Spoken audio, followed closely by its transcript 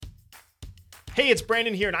Hey, it's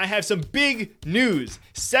Brandon here, and I have some big news.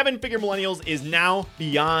 Seven Figure Millennials is now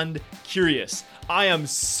beyond curious. I am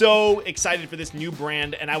so excited for this new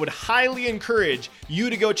brand, and I would highly encourage you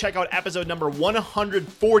to go check out episode number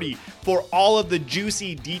 140 for all of the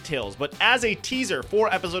juicy details. But as a teaser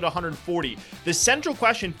for episode 140, the central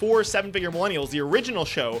question for Seven Figure Millennials, the original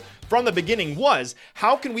show from the beginning, was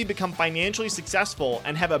how can we become financially successful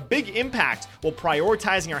and have a big impact while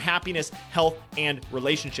prioritizing our happiness, health, and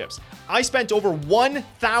relationships? I spent over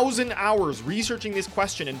 1,000 hours researching this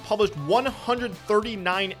question and published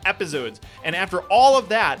 139 episodes. And after all of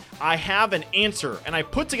that, I have an answer, and I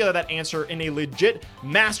put together that answer in a legit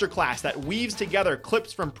masterclass that weaves together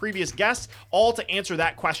clips from previous guests, all to answer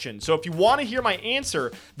that question. So if you want to hear my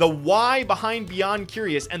answer, the why behind Beyond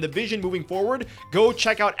Curious and the vision moving forward, go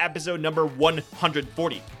check out episode number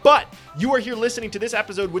 140. But you are here listening to this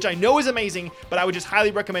episode, which I know is amazing, but I would just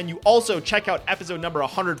highly recommend you also check out episode number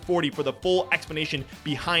 140 for the full explanation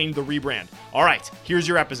behind the rebrand. All right, here's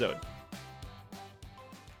your episode.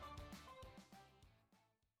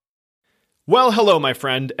 Well, hello, my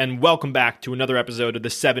friend, and welcome back to another episode of the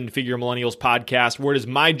Seven Figure Millennials podcast, where it is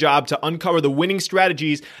my job to uncover the winning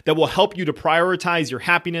strategies that will help you to prioritize your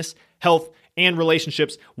happiness, health, and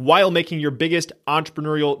relationships while making your biggest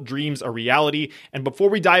entrepreneurial dreams a reality. And before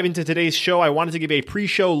we dive into today's show, I wanted to give a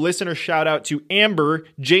pre-show listener shout out to Amber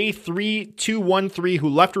J3213, who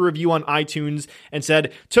left a review on iTunes and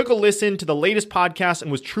said, took a listen to the latest podcast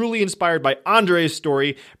and was truly inspired by Andre's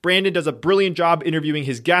story. Brandon does a brilliant job interviewing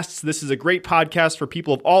his guests. This is a great podcast for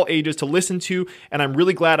people of all ages to listen to, and I'm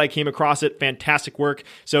really glad I came across it. Fantastic work.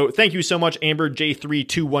 So thank you so much, Amber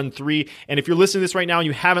J3213. And if you're listening to this right now and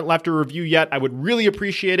you haven't left a review yet, I would really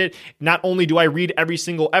appreciate it. Not only do I read every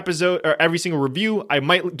single episode or every single review, I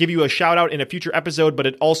might give you a shout out in a future episode, but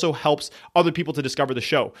it also helps other people to discover the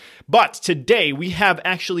show. But today we have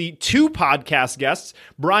actually two podcast guests,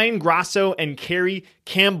 Brian Grasso and Carrie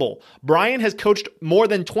Campbell. Brian has coached more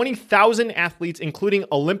than 20,000 athletes, including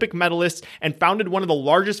Olympic medalists, and founded one of the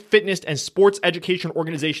largest fitness and sports education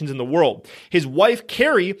organizations in the world. His wife,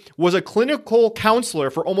 Carrie, was a clinical counselor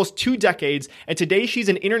for almost 2 decades, and today she's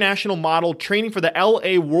an international model training for the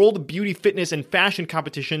LA World Beauty Fitness and Fashion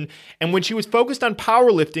Competition. And when she was focused on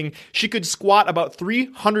powerlifting, she could squat about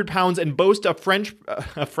 300 pounds and boast a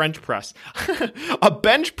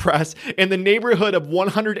bench press in the neighborhood of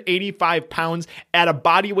 185 pounds at a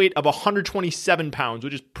body weight of 127 pounds,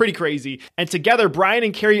 which is pretty crazy. And together, Brian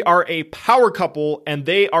and Carrie are a power couple, and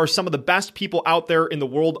they are some of the best people out there in the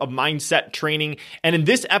world of mindset training. And in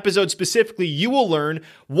this episode specifically, you will learn,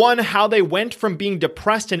 one, how they went from being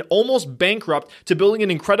depressed and almost bankrupt to building an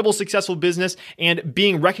incredible, successful business and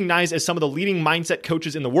being recognized as some of the leading mindset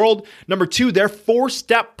coaches in the world. Number 2, their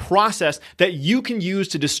 4-step process that you can use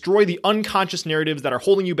to destroy the unconscious narratives that are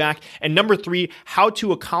holding you back. And number 3, how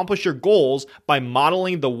to accomplish your goals by modeling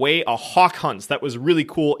the way a hawk hunts. That was really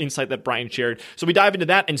cool insight that Brian shared. So we dive into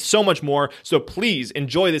that and so much more. So please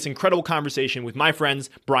enjoy this incredible conversation with my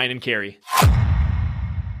friends, Brian and Carrie.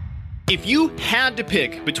 If you had to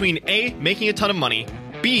pick between A, making a ton of money,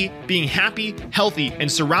 B, being happy, healthy,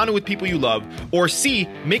 and surrounded with people you love, or C,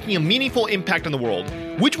 making a meaningful impact on the world,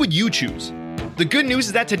 which would you choose? The good news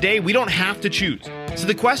is that today we don't have to choose. So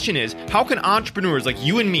the question is, how can entrepreneurs like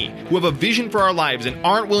you and me, who have a vision for our lives and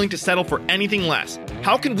aren't willing to settle for anything less,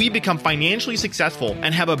 how can we become financially successful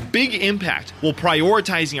and have a big impact while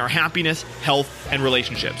prioritizing our happiness, health, and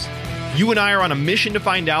relationships? You and I are on a mission to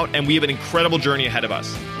find out, and we have an incredible journey ahead of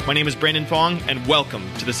us. My name is Brandon Fong, and welcome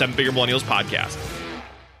to the Seven Figure Millennials podcast.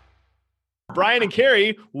 Brian and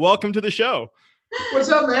Carrie, welcome to the show. What's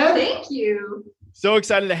up, man? Thank you. So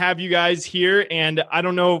excited to have you guys here. And I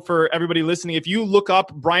don't know, for everybody listening, if you look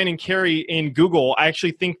up Brian and Carrie in Google, I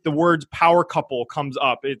actually think the words power couple comes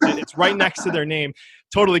up. It's right next to their name.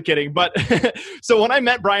 Totally kidding. But so when I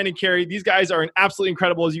met Brian and Carrie, these guys are absolutely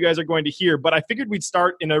incredible, as you guys are going to hear. But I figured we'd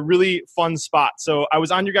start in a really fun spot. So I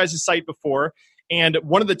was on your guys' site before, and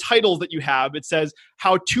one of the titles that you have, it says,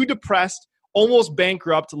 How Two Depressed, Almost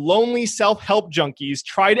Bankrupt, Lonely Self-Help Junkies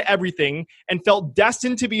Tried Everything and Felt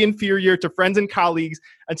Destined to be Inferior to Friends and Colleagues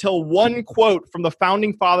until one quote from the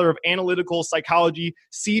founding father of analytical psychology,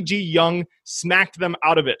 C.G. Jung, smacked them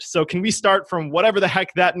out of it. So can we start from whatever the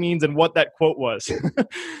heck that means and what that quote was? First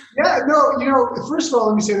of all,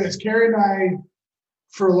 let me say this. Carrie and I,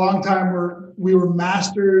 for a long time, we were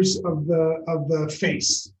masters of the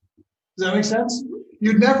face. Does that make sense?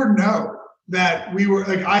 You'd never know that we were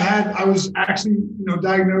like, I was actually,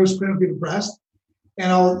 diagnosed clinically depressed.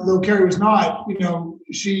 And although Carrie was not,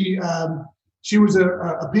 she was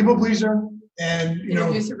a people pleaser. and in an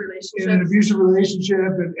abusive relationship,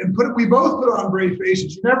 and we both put on brave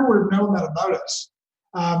faces. You never would have known that about us.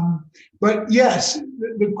 But yes,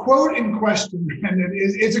 the quote in question, Brandon,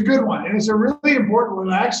 it's a good one, and it's a really important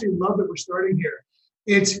one. I actually love that we're starting here.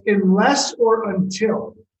 It's unless or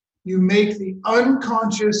until you make the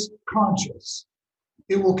unconscious conscious,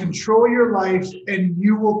 it will control your life, and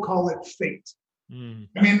you will call it fate.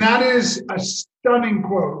 I mean, that is a stunning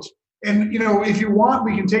quote. And, if you want,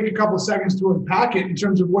 we can take a couple of seconds to unpack it in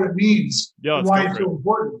terms of what it means and why it's so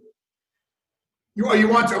important. You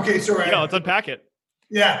want to? Okay, sorry. Yeah, let's unpack it.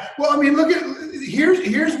 Yeah. Well, I mean, look at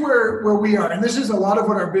here's where we are. And this is a lot of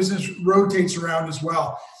what our business rotates around as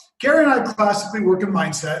well. Carrie and I classically work in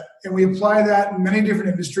mindset, and we apply that in many different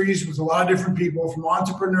industries with a lot of different people, from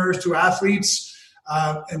entrepreneurs to athletes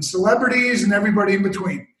and celebrities and everybody in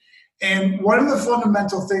between. And one of the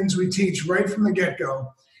fundamental things we teach right from the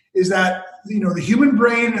get-go is that, the human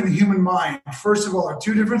brain and the human mind, first of all, are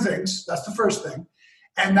two different things. That's the first thing.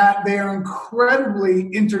 And that they are incredibly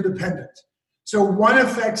interdependent. So one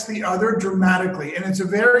affects the other dramatically. And it's a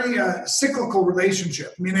very cyclical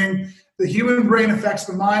relationship, meaning the human brain affects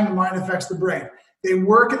the mind affects the brain. They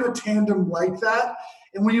work in a tandem like that.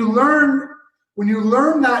 And when you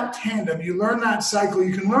learn that tandem, you learn that cycle,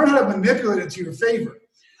 you can learn how to manipulate it to your favor.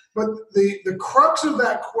 But the crux of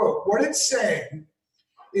that quote, what it's saying,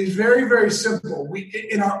 is very, very simple.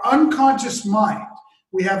 In our unconscious mind,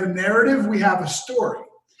 we have a narrative, we have a story.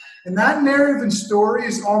 And that narrative and story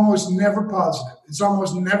is almost never positive. It's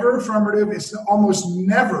almost never affirmative. It's almost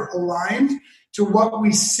never aligned to what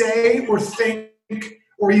we say or think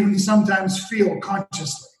or even sometimes feel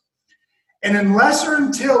consciously. And unless or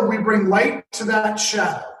until we bring light to that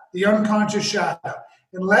shadow, the unconscious shadow,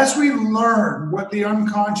 unless we learn what the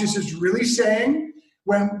unconscious is really saying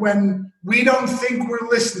when we don't think we're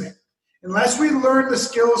listening, unless we learn the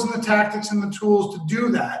skills and the tactics and the tools to do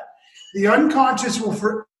that, the unconscious will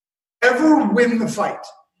forever win the fight.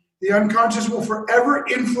 The unconscious will forever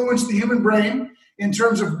influence the human brain in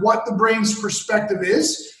terms of what the brain's perspective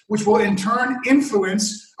is, which will in turn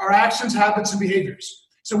influence our actions, habits, and behaviors.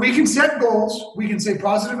 So we can set goals, we can say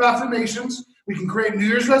positive affirmations, we can create New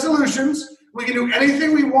Year's resolutions, we can do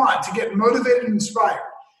anything we want to get motivated and inspired.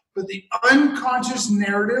 But the unconscious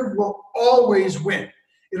narrative will always win.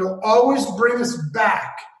 It'll always bring us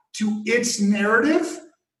back to its narrative.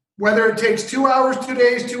 Whether it takes 2 hours, 2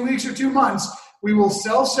 days, 2 weeks, or 2 months, we will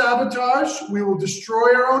self-sabotage. We will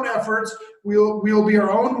destroy our own efforts. We will be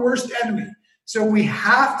our own worst enemy. So we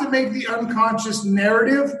have to make the unconscious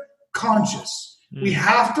narrative conscious. We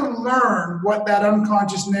have to learn what that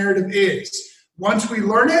unconscious narrative is. Once we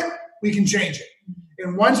learn it, we can change it.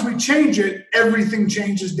 And once we change it, everything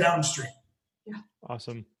changes downstream. Yeah.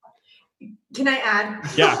 Awesome. Can I add?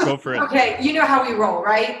 Yeah, go for it. Okay, you know how we roll,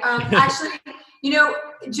 right? Actually,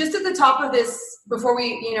 just at the top of this, before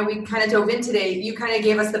we kind of dove in today, you kind of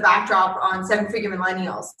gave us the backdrop on 7-figure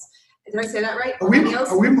millennials. Did I say that right? Are we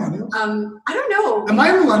millennials? I don't know. Am I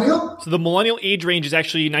a millennial? So the millennial age range is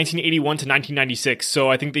actually 1981 to 1996. So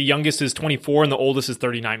I think the youngest is 24 and the oldest is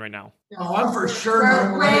 39 right now. Oh, I'm for sure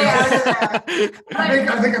not way out of that.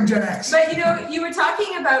 I think I'm Gen X. But you were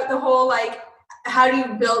talking about the whole how do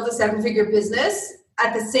you build a 7-figure business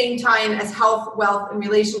at the same time as health, wealth, and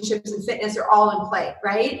relationships and fitness are all in play,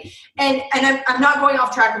 right? And I'm not going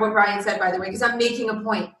off track of what Brian said, by the way, because I'm making a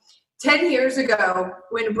point. 10 years ago,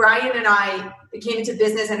 when Brian and I came into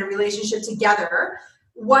business and a relationship together,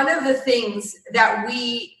 one of the things that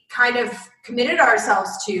we kind of committed ourselves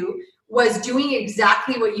to was doing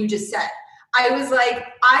exactly what you just said. I was like,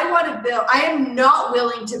 I am not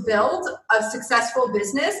willing to build a successful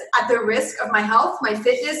business at the risk of my health, my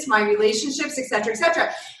fitness, my relationships, et cetera, et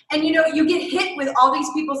cetera. And you get hit with all these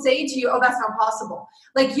people saying to you, oh, that's not possible.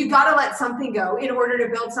 You got to let something go in order to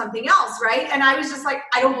build something else, right? And I was just like,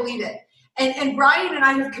 I don't believe it. And Brian and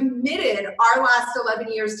I have committed our last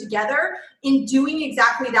 11 years together in doing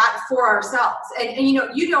exactly that for ourselves. And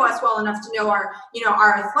you know us well enough to know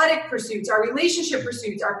our athletic pursuits, our relationship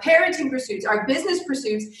pursuits, our parenting pursuits, our business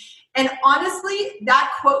pursuits. And honestly,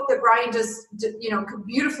 that quote that Brian just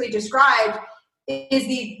beautifully described is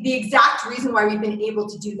the exact reason why we've been able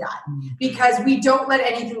to do that, because we don't let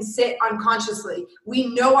anything sit unconsciously.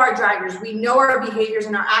 We know our drivers, we know our behaviors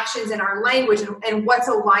and our actions and our language and what's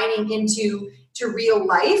aligning into real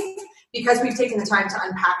life, because we've taken the time to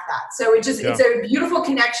unpack that. So it's a beautiful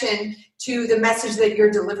connection to the message that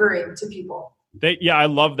you're delivering to people. I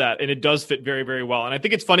love that. And it does fit very, very well. And I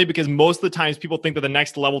think it's funny because most of the times people think that the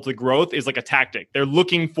next level to growth is like a tactic. They're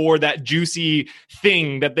looking for that juicy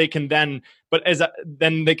thing that they can then but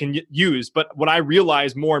then they can use. But what I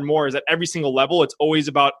realize more and more is that every single level, it's always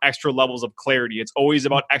about extra levels of clarity. It's always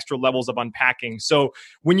about extra levels of unpacking. So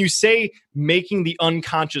when you say making the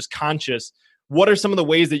unconscious conscious, what are some of the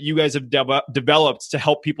ways that you guys have developed to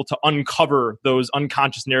help people to uncover those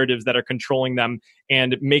unconscious narratives that are controlling them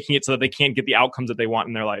and making it so that they can't get the outcomes that they want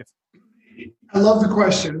in their life? I love the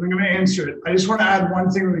question. I'm going to answer it. I just want to add one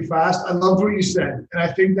thing really fast. I loved what you said. And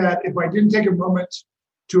I think that if I didn't take a moment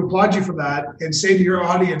to applaud you for that and say to your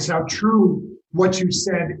audience how true what you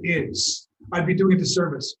said is, I'd be doing a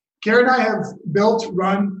disservice. Carrie and I have built,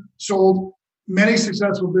 run, sold many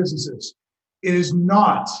successful businesses. It is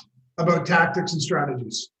not about tactics and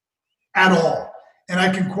strategies at all. And I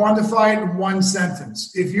can quantify it in one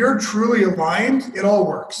sentence. If you're truly aligned, it all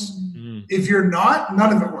works. Mm-hmm. If you're not,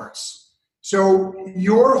 none of it works. So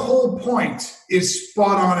your whole point is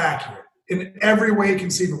spot on accurate in every way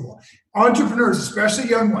conceivable. Entrepreneurs, especially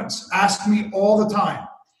young ones, ask me all the time,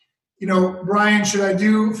 Brian, should I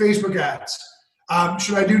do Facebook ads?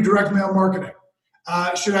 Should I do direct mail marketing?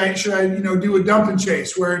 Should I do a dump and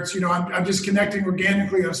chase where it's, I'm just connecting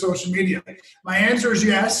organically on social media? My answer is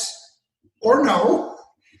yes or no,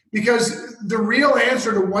 because the real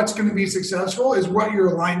answer to what's going to be successful is what you're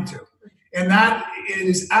aligned to. And that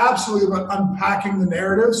is absolutely about unpacking the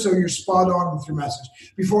narrative, so you're spot on with your message.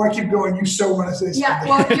 Before I keep going, you so want to say something. Yeah,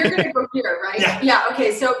 well, you're going to go here, right? Yeah.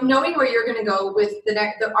 Okay, so knowing where you're going to go with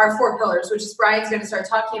our 4 pillars, which is Brian's going to start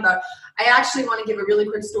talking about, I actually want to give a really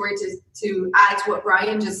quick story to add to what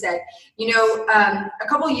Brian just said. A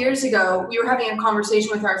couple of years ago, we were having a conversation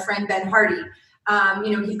with our friend Ben Hardy.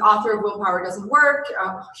 He's author of Willpower Doesn't Work,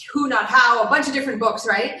 Who Not How, a bunch of different books,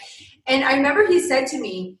 right? And I remember he said to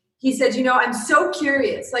me, I'm so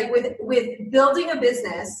curious, like with building a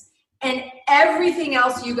business and everything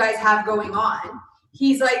else you guys have going on.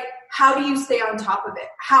 He's like, how do you stay on top of it?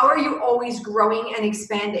 How are you always growing and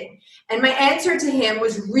expanding? And my answer to him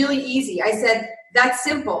was really easy. I said, that's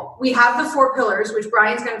simple. We have the 4 pillars, which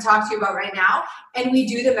Brian's going to talk to you about right now, and we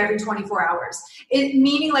do them every 24 hours.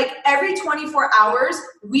 Meaning like every 24 hours,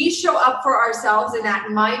 we show up for ourselves in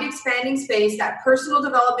that mind expanding space, that personal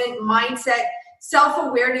development mindset,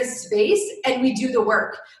 self-awareness space, and we do the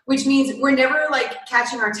work, which means we're never like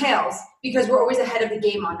catching our tails because we're always ahead of the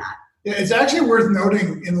game on that. Yeah, it's actually worth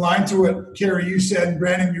noting, in line to what Carrie you said, and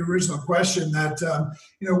Brandon, your original question, that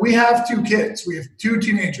we have 2 kids. We have 2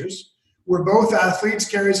 teenagers. We're both athletes.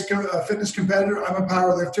 Carrie's a fitness competitor. I'm a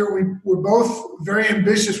power lifter. We're both very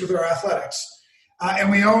ambitious with our athletics, and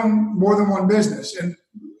we own more than one business. And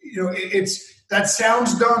that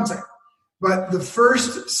sounds daunting. But the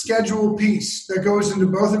first schedule piece that goes into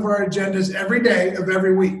both of our agendas every day of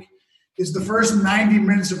every week is the first 90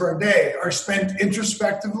 minutes of our day are spent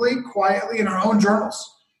introspectively, quietly in our own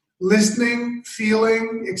journals, listening,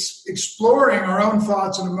 feeling, exploring our own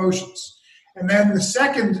thoughts and emotions. And then the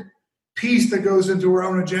second piece that goes into our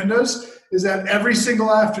own agendas is that every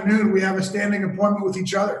single afternoon we have a standing appointment with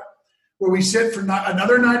each other where we sit for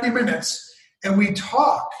another 90 minutes and we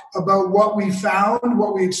talk about what we found,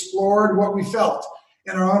 what we explored, what we felt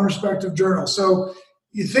in our own respective journals. So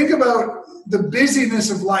you think about the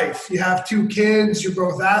busyness of life. You have 2 kids, you're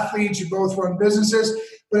both athletes, you both run businesses,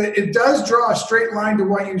 but it does draw a straight line to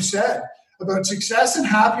what you said about success and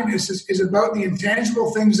happiness is about the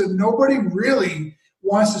intangible things that nobody really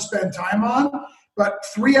wants to spend time on. But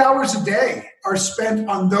 3 hours a day are spent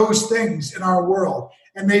on those things in our world,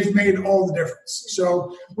 and they've made all the difference.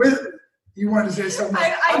 So you wanted to say something?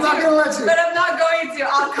 I'm not going to let you. But I'm not going to.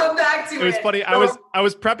 I'll come back to it. It was funny. I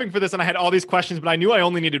was prepping for this and I had all these questions, but I knew I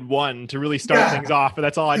only needed one to really start things off, but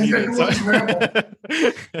that's all I needed. So.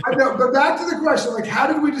 I know, but back to the question, like, how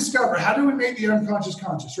did we discover? How do we make the unconscious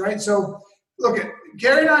conscious, right? So look,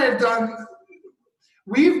 Carrie and I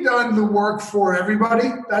we've done the work for everybody.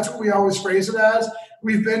 That's what we always phrase it as.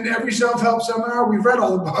 We've been to every self-help seminar. We've read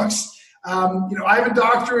all the books. I have a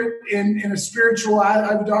doctorate in I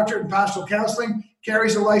have a doctorate in pastoral counseling.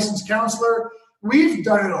 Carrie's a licensed counselor. We've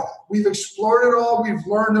done it all. We've explored it all. We've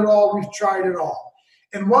learned it all. We've tried it all.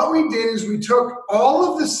 And what we did is we took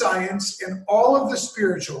all of the science and all of the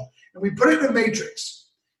spiritual and we put it in a matrix.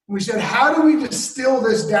 And we said, how do we distill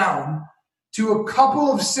this down to a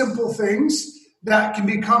couple of simple things that can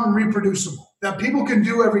become reproducible, that people can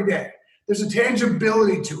do every day? There's a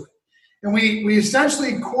tangibility to it. And we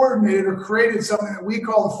essentially coordinated or created something that we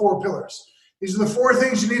call the 4 pillars. These are the 4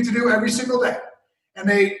 things you need to do every single day. And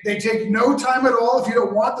they take no time at all if you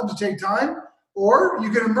don't want them to take time, or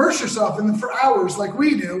you can immerse yourself in them for hours like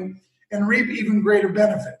we do and reap even greater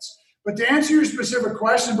benefits. But to answer your specific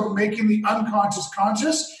question about making the unconscious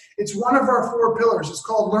conscious, it's one of our 4 pillars. It's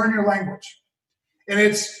called Learn Your Language. And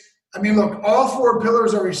it's I mean, look, all 4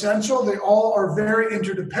 pillars are essential. They all are very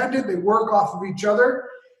interdependent. They work off of each other.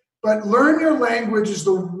 But learn your language is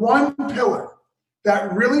the one pillar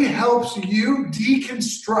that really helps you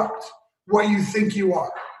deconstruct what you think you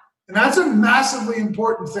are. And that's a massively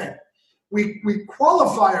important thing. We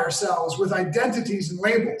qualify ourselves with identities and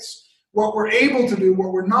labels, what we're able to do,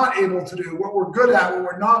 what we're not able to do, what we're good at, what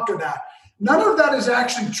we're not good at. None of that is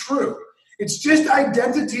actually true. It's just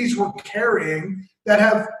identities we're carrying that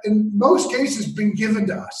have, in most cases, been given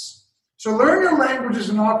to us. So learn your language is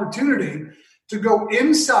an opportunity to go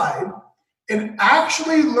inside and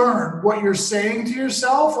actually learn what you're saying to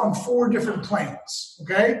yourself on 4 different planes,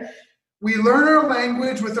 okay? We learn our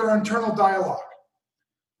language with our internal dialogue.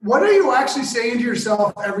 What are you actually saying to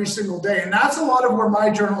yourself every single day? And that's a lot of where my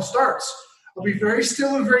journal starts. I'll be very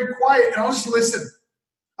still and very quiet, and I'll just listen.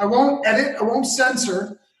 I won't edit. I won't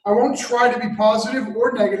censor. I won't try to be positive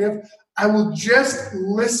or negative. I will just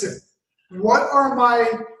listen. What are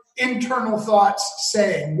my internal thoughts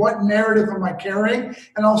saying? What narrative am I carrying?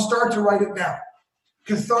 And I'll start to write it down.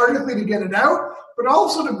 Cathartically to get it out, but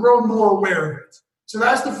also to grow more aware of it. So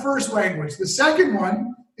that's the first language. The second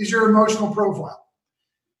one is your emotional profile.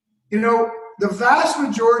 You know, the vast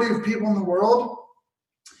majority of people in the world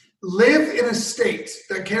live in a state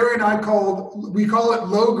that Carrie and I call it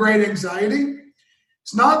low-grade anxiety.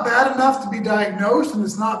 It's not bad enough to be diagnosed, and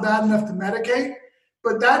it's not bad enough to medicate,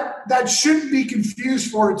 but that shouldn't be confused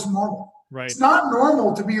for it's normal. Right. It's not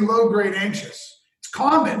normal to be low-grade anxious. It's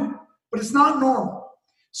common, but it's not normal.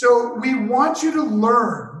 So we want you to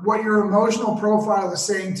learn what your emotional profile is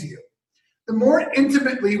saying to you. The more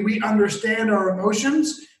intimately we understand our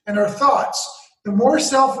emotions and our thoughts, the more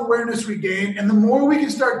self-awareness we gain, and the more we can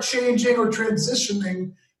start changing or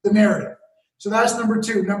transitioning the narrative. So that's number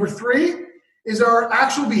 2. Number 3 is our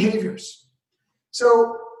actual behaviors.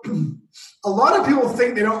 So a lot of people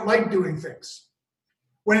think they don't like doing things,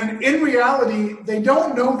 when in reality, they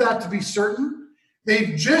don't know that to be certain.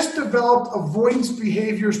 They've just developed avoidance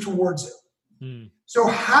behaviors towards it. So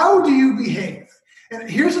how do you behave? And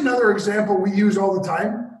here's another example we use all the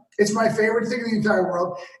time. It's my favorite thing in the entire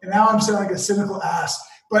world. And now I'm sounding like a cynical ass.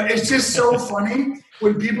 But it's just so funny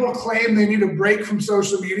when people claim they need a break from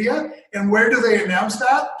social media. And where do they announce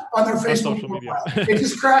that? On their Facebook profile. It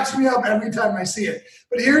just cracks me up every time I see it.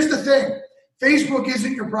 But here's the thing. Facebook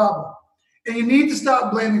isn't your problem. And you need to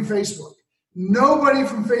stop blaming Facebook. Nobody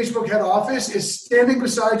from Facebook head office is standing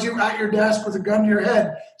beside you at your desk with a gun to your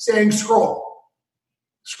head saying, scroll,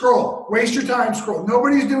 waste your time, scroll.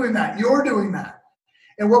 Nobody's doing that. You're doing that.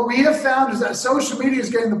 And what we have found is that social media is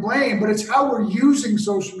getting the blame, but it's how we're using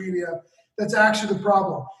social media that's actually the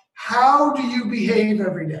problem. How do you behave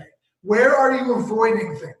every day? Where are you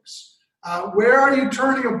avoiding things? Where are you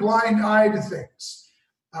turning a blind eye to things?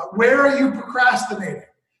 Where are you procrastinating?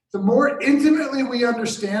 The more intimately we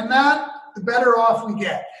understand that, the better off we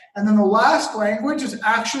get. And then the last language is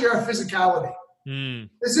actually our physicality.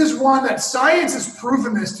 This is one that science has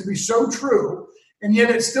proven this to be so true, and yet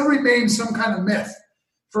it still remains some kind of myth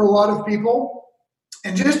for a lot of people.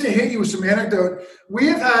 And just to hit you with some anecdote, we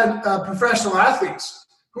have had professional athletes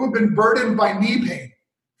who have been burdened by knee pain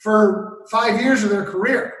for 5 years of their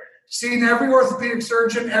career, seen every orthopedic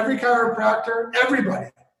surgeon, every chiropractor, everybody.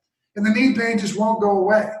 And the knee pain just won't go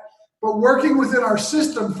away. But working within our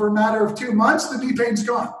system for a matter of 2 months, the knee pain's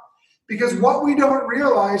gone. Because what we don't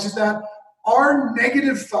realize is that our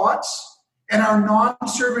negative thoughts and our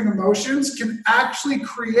non-serving emotions can actually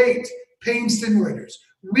create pain stimulators.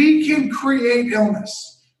 We can create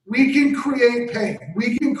illness. We can create pain.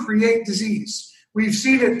 We can create disease. We've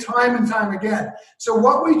seen it time and time again. So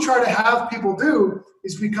what we try to have people do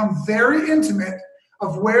is become very intimate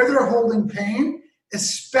of where they're holding pain,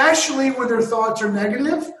 especially when their thoughts are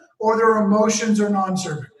negative or their emotions are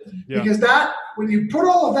non-serving. Yeah. Because that, when you put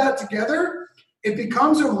all of that together, it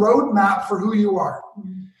becomes a roadmap for who you are.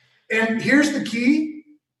 And here's the key.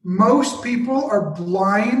 Most people are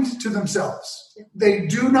blind to themselves. They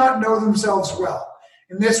do not know themselves well.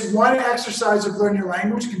 And this one exercise of learn your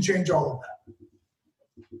language can change all of that.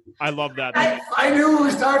 I love that. I knew it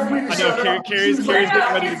was time for me to shut up. Carrie's getting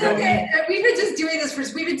ready to go. Okay. We've been just doing this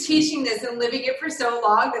we've been teaching this and living it for so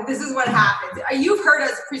long that this is what happens. You've heard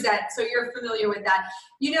us present, so you're familiar with that.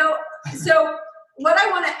 You know, so what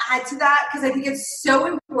I want to add to that, because I think it's so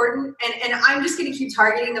important, and I'm just going to keep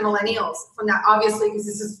targeting the millennials from that, obviously,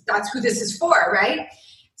 because that's who this is for, right?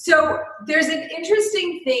 So there's an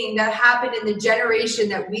interesting thing that happened in the generation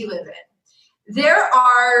that we live in. There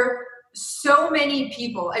are so many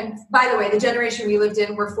people, and by the way, the generation we lived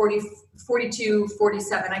in, we're 42,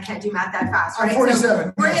 47. I can't do math that fast, right? I'm 47.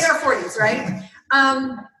 So we're in our 40s, right?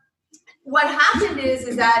 what happened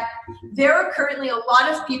is that there are currently a lot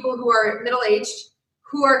of people who are middle-aged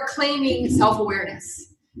who are claiming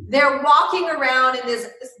self-awareness. They're walking around in this,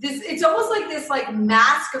 it's almost like this like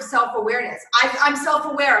mask of self-awareness. I'm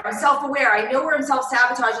self-aware, I know where I'm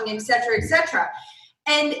self-sabotaging, et cetera, et cetera.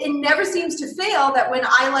 And it never seems to fail that when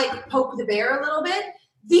I like poke the bear a little bit,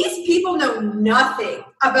 these people know nothing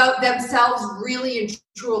about themselves really and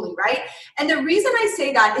truly, right? And the reason I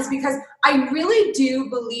say that is because I really do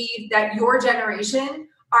believe that your generation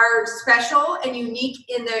are special and unique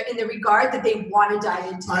in the regard that they want to dive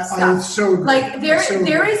into this stuff. So like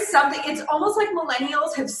there is something, it's almost like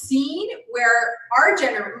millennials have seen where our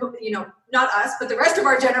generation, you know, not us, but the rest of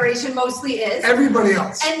our generation mostly is. Everybody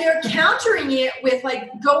else. And they're countering it with like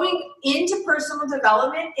going into personal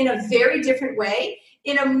development in a very different way,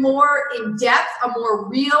 in a more in-depth, a more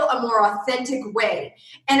real, a more authentic way.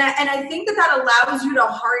 And I think that allows you to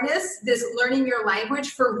harness this learning your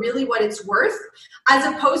language for really what it's worth, as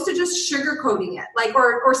opposed to just sugarcoating it, like,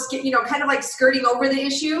 or you know, kind of like skirting over the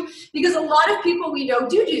issue. Because a lot of people we know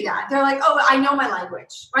do that. They're like, oh, I know my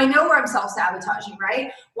language. I know where I'm self-sabotaging,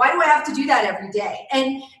 right? Why do I have to do that every day?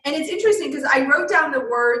 And it's interesting because I wrote down the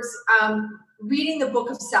words, reading the book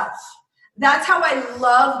of self. That's how I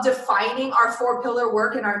love defining our 4-pillar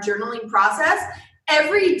work in our journaling process.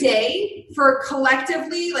 Every day for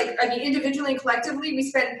collectively, individually and collectively, we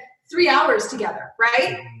spend 3 hours together,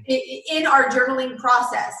 right? In our journaling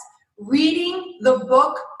process, reading the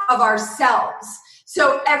book of ourselves.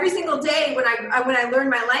 So every single day when I learn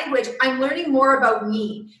my language, I'm learning more about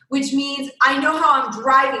me, which means I know how I'm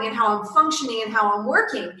driving and how I'm functioning and how I'm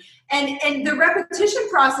working. And the repetition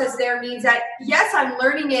process there means that, yes, I'm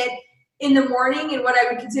learning it in the morning in what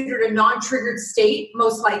I would consider a non-triggered state,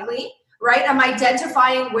 most likely, right? I'm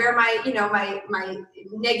identifying where my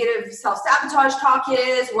negative self-sabotage talk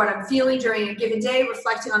is, what I'm feeling during a given day,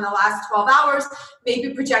 reflecting on the last 12 hours,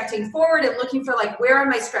 maybe projecting forward and looking for like, where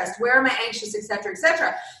am I stressed? Where am I anxious, et cetera, et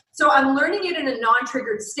cetera. So I'm learning it in a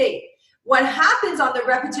non-triggered state. What happens on the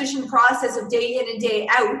repetition process of day in and day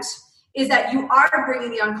out is that you are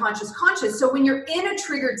bringing the unconscious conscious. So when you're in a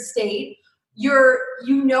triggered state, your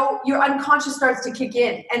unconscious starts to kick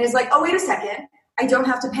in and is like, oh, wait a second, I don't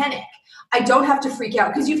have to panic. I don't have to freak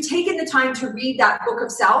out because you've taken the time to read that book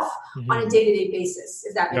of self on a day-to-day basis,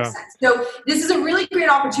 if that makes sense. So this is a really great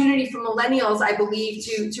opportunity for millennials, I believe,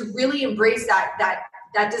 to really embrace that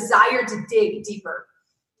desire to dig deeper.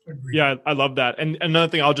 Yeah, I love that. And another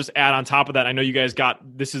thing I'll just add on top of that, I know you guys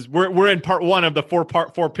we're in part 1 of the four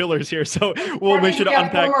pillars here, so we'll make sure to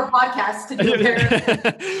unpack 4 more podcasts to do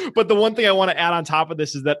there. But the one thing I want to add on top of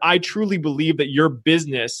this is that I truly believe that your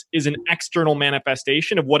business is an external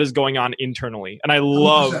manifestation of what is going on internally. And I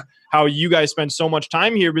love 100%. How you guys spend so much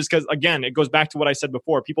time here because, again, it goes back to what I said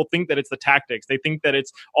before. People think that it's the tactics. They think that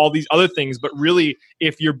it's all these other things. But really,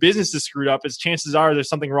 if your business is screwed up, chances are there's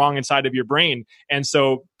something wrong inside of your brain. And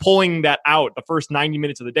so pulling that out the first 90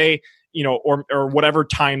 minutes of the day, you know, or whatever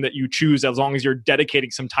time that you choose, as long as you're dedicating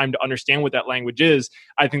some time to understand what that language is,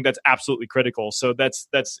 I think that's absolutely critical. So that's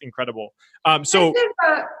incredible. Sorry,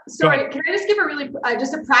 can I just give a really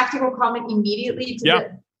just a practical comment immediately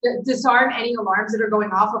to disarm any alarms that are going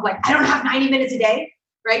off of like, I don't have 90 minutes a day,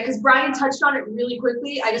 right? Because Brian touched on it really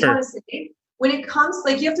quickly. I just want to say, when it comes,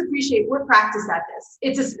 like, you have to appreciate we're practiced at this.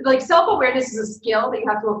 It's like self-awareness is a skill that you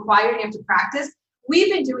have to acquire and you have to practice.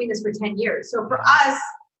 We've been doing this for 10 years. So for us,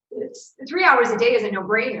 3 hours a day is a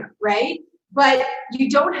no-brainer, right? But you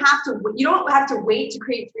don't have to wait to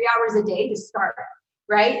create 3 hours a day to start,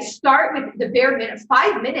 right? Start with the bare minimum,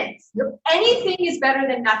 5 minutes. Anything is better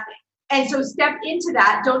than nothing. And so step into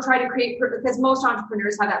that. Don't try to create perfect, because most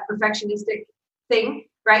entrepreneurs have that perfectionistic thing,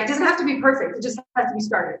 right? It doesn't have to be perfect. It just has to be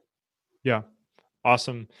started. Yeah.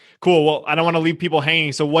 Awesome. Cool. Well, I don't want to leave people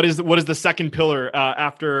hanging. So what is the second pillar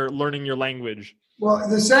after learning your language? Well,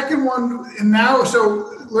 the second one,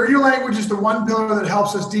 so learn your language is the one pillar that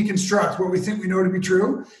helps us deconstruct what we think we know to be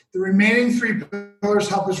true. The remaining 3 pillars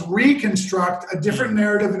help us reconstruct a different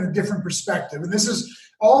narrative and a different perspective. And this is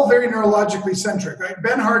all very neurologically centric, right?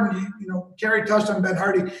 Ben Hardy, Carrie touched on Ben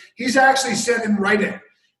Hardy. He's actually said in writing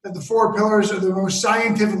that the 4 pillars are the most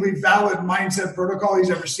scientifically valid mindset protocol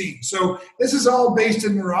he's ever seen. So this is all based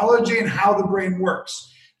in neurology and how the brain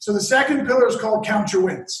works. So the second pillar is called count your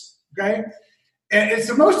wins, okay? And it's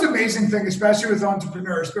the most amazing thing, especially with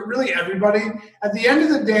entrepreneurs, but really everybody. At the end of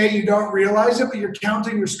the day, you don't realize it, but you're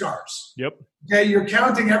counting your scars. Yep. Okay, you're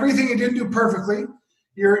counting everything you didn't do perfectly.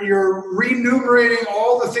 You're renumerating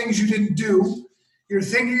all the things you didn't do. You're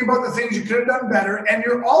thinking about the things you could have done better. And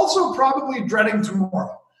you're also probably dreading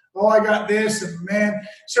tomorrow. Oh, I got this, and man.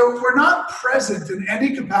 So we're not present in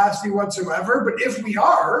any capacity whatsoever. But if we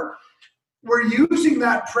are, we're using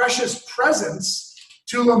that precious presence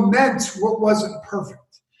to lament what wasn't perfect.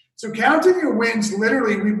 So counting your wins,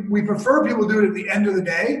 literally, we prefer people do it at the end of the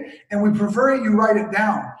day, and we prefer you write it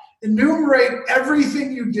down. Enumerate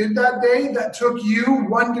everything you did that day that took you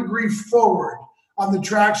 1 degree forward on the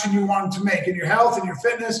traction you wanted to make in your health, in your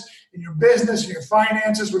fitness, in your business, in your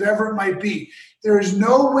finances, whatever it might be. There is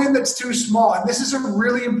no win that's too small. And this is a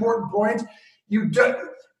really important point.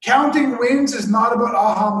 Counting wins is not about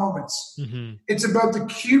aha moments. Mm-hmm. It's about the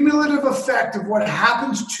cumulative effect of what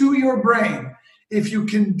happens to your brain if you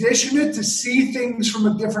condition it to see things from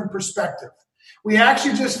a different perspective. We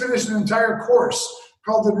actually just finished an entire course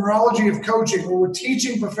called The Neurology of Coaching, where we're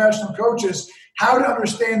teaching professional coaches how to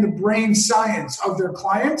understand the brain science of their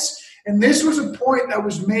clients. And this was a point that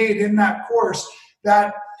was made in that course,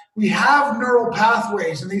 that we have neural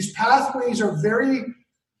pathways, and these pathways are very,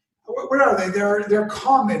 what are they? They're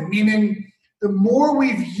common, meaning the more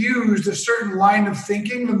we've used a certain line of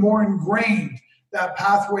thinking, the more ingrained that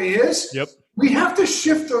pathway is. Yep. We have to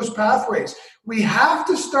shift those pathways. We have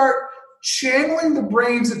to start channeling the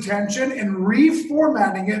brain's attention and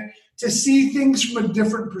reformatting it to see things from a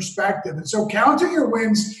different perspective. And so counting your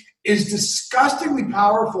wins is disgustingly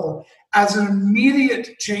powerful as an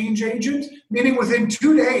immediate change agent, meaning within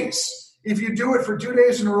 2 days, if you do it for 2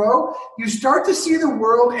 days in a row, you start to see the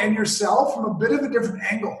world and yourself from a bit of a different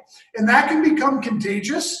angle. And that can become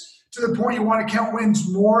contagious to the point you want to count wins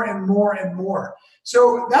more and more and more.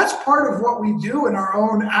 So that's part of what we do in our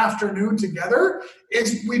own afternoon together,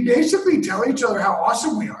 is we basically tell each other how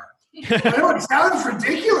awesome we are. I know it sounds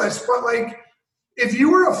ridiculous, but like, if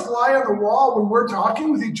you were a fly on the wall when we're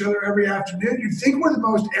talking with each other every afternoon, you'd think we're the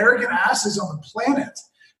most arrogant asses on the planet.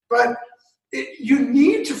 But you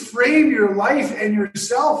need to frame your life and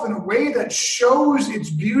yourself in a way that shows its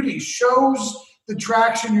beauty, shows the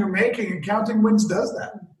traction you're making, and counting wins does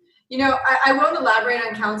that. You know, I won't elaborate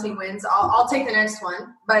on counting wins. I'll take the next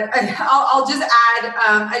one, but I'll just add,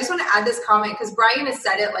 I just want to add this comment because Brian has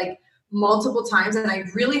said it like multiple times, and I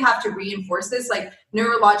really have to reinforce this, like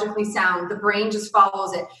neurologically sound, the brain just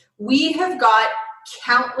follows it. We have got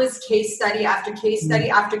countless case study after case study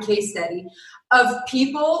after case study of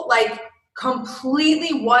people like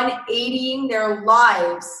completely 180ing their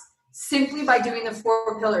lives simply by doing the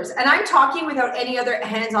 4 pillars. And I'm talking without any other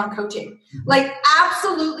hands-on coaching, like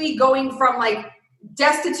absolutely going from like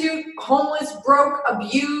destitute, homeless, broke,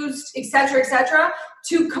 abused, et cetera,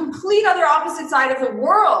 to complete other opposite side of the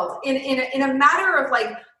world in a matter of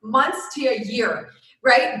like months to a year,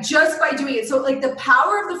 right? Just by doing it. So like the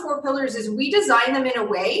power of the 4 pillars is we design them in a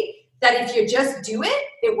way that if you just do it,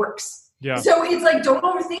 it works. Yeah. So it's like, don't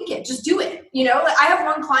overthink it. Just do it. You know, like I have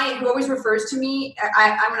one client who always refers to me,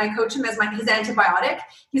 when I coach him, as his antibiotic.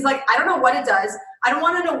 He's like, I don't know what it does. I don't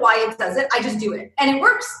want to know why it does it. I just do it. And it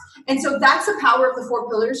works. And so that's the power of the 4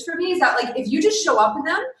 pillars for me, is that like, if you just show up in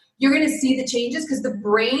them, you're going to see the changes because the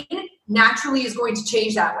brain naturally is going to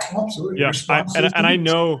change that way. Absolutely. Yeah. And I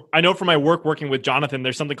know from my working with Jonathan,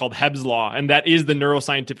 there's something called Hebb's law. And that is the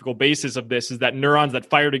neuroscientific basis of this, is that neurons that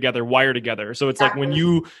fire together, wire together. So it's like when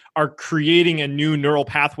you are creating a new neural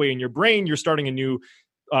pathway in your brain, you're starting a new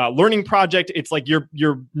learning project. It's like your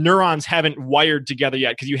neurons haven't wired together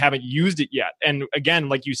yet because you haven't used it yet. And again,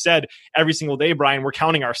 like you said, every single day, Brian, we're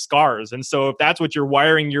counting our scars. And so if that's what you're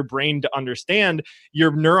wiring your brain to understand,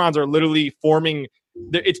 your neurons are literally forming,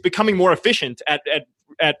 it's becoming more efficient at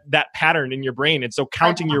that pattern in your brain. And so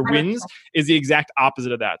counting your wins is the exact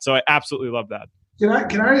opposite of that. So I absolutely love that.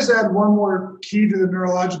 Can I just add one more key to the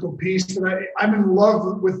neurological piece that I'm in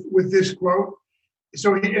love with this quote.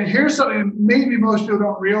 So, and here's something maybe most people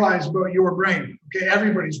don't realize about your brain, okay,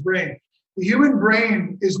 everybody's brain. The human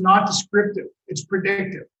brain is not descriptive, it's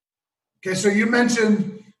predictive. Okay, so you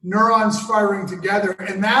mentioned neurons firing together,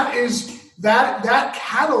 and that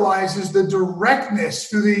catalyzes the directness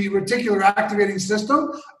through the reticular activating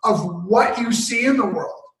system of what you see in the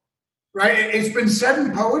world, right? It's been said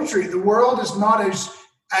in poetry, the world is not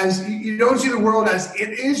as you don't see the world as it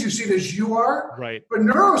is, you see it as you are. Right. But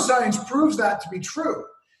neuroscience proves that to be true,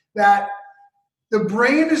 that the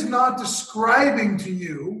brain is not describing to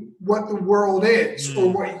you what the world is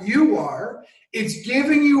or what you are. It's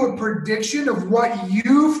giving you a prediction of what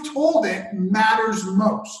you've told it matters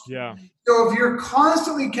most. Yeah. So if you're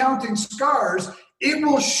constantly counting scars, it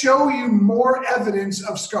will show you more evidence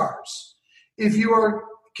of scars. If you are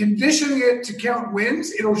conditioning it to count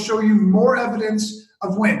wins, it'll show you more evidence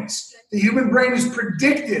of wins. The human brain is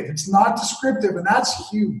predictive. It's not descriptive, and that's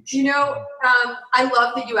huge. You know, I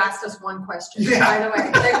love that you asked us one question, by the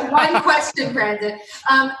way. Like one question, Brandon.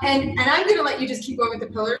 And I'm going to let you just keep going with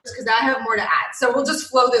the pillars because I have more to add. So we'll just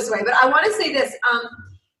flow this way. But I want to say this.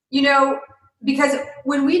 you know, because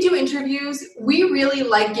when we do interviews, we really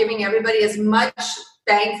like giving everybody as much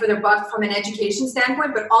bang for their buck from an education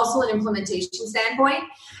standpoint, but also an implementation standpoint.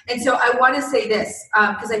 And so I want to say this,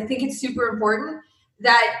 because I think it's super important,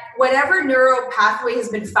 that whatever neuro pathway has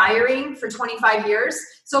been firing for 25 years.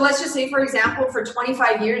 So let's just say, for example, for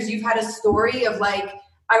 25 years, you've had a story of like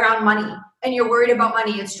around money, and you're worried about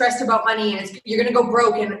money and stressed about money, and you're going to go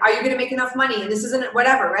broke, and are you going to make enough money? And this isn't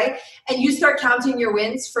whatever, right? And you start counting your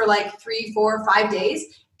wins for like 3, 4, 5 days,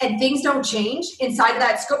 and things don't change inside of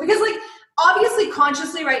that scope. Because like, obviously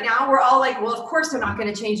consciously right now, we're all like, well, of course they're not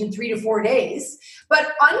going to change in 3 to 4 days.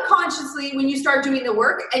 But unconsciously, when you start doing the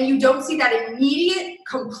work and you don't see that immediate,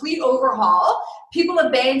 complete overhaul, people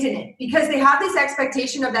abandon it because they have this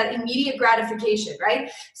expectation of that immediate gratification, right?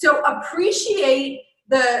 So appreciate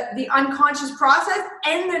the unconscious process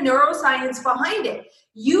and the neuroscience behind it.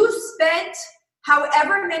 You spent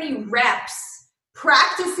however many reps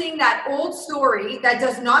practicing that old story that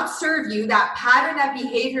does not serve you, that pattern, that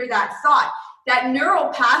behavior, that thought, that neural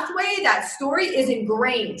pathway, that story is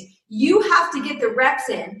ingrained. You have to get the reps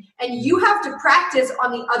in, and you have to practice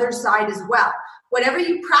on the other side as well. Whatever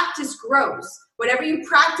you practice grows. Whatever you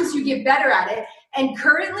practice, you get better at it. And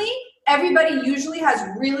currently, everybody usually has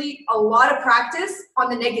really a lot of practice on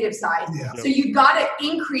the negative side. Yeah. So you got to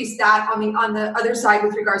increase that on the other side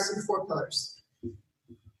with regards to the 4 pillars.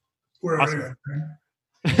 Awesome.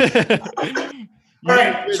 All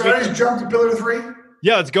right, should I just jump to pillar 3?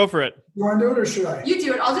 Yeah, let's go for it. You want to do it or should I? You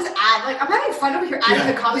do it. I'll just add. Like, I'm having fun over here adding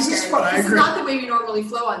the commentary. This is fun. This is not the way we normally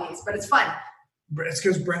flow on these, but it's fun. It's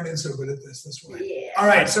because Brendan's so good at this. That's why. Yeah. All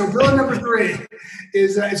right, so pillar number 3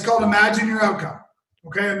 is it's called imagine your outcome.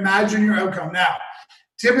 Okay, imagine your outcome. Now,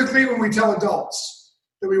 typically when we tell adults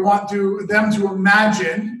that we want them to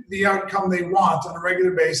imagine the outcome they want on a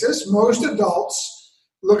regular basis, most adults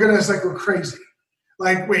look at us like we're crazy.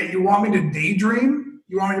 Like, wait, you want me to daydream?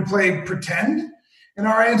 You want me to play pretend? And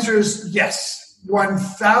our answer is yes,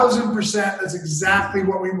 1,000%. That's exactly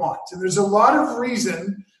what we want. And there's a lot of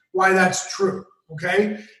reason why that's true,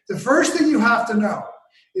 okay? The first thing you have to know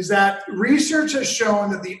is that research has shown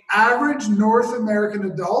that the average North American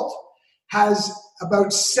adult has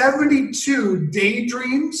about 72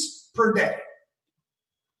 daydreams per day.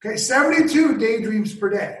 Okay, 72 daydreams per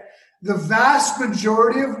day. The vast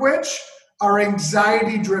majority of which are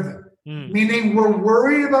anxiety-driven, meaning we're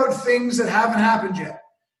worried about things that haven't happened yet,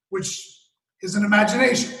 which is an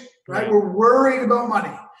imagination, right? We're worried about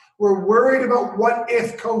money. We're worried about what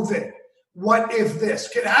if COVID, what if this.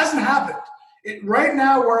 It hasn't happened. Right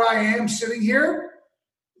now where I am sitting here,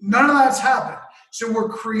 none of that's happened. So we're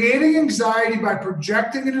creating anxiety by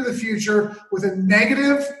projecting into the future with a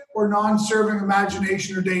negative or non-serving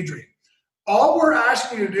imagination or daydream. All we're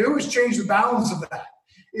asking you to do is change the balance of that.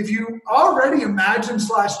 If you already imagine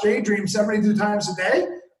 / daydream 72 times a day,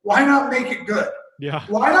 why not make it good? Yeah.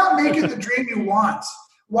 Why not make it the dream you want?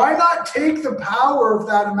 Why not take the power of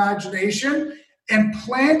that imagination and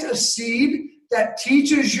plant a seed that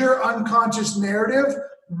teaches your unconscious narrative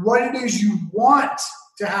what it is you want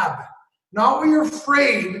to happen, not what you're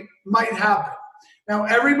afraid might happen. Now,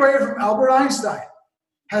 everybody from Albert Einstein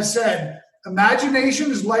has said, imagination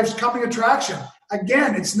is life's coming attraction.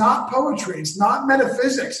 Again, it's not poetry. It's not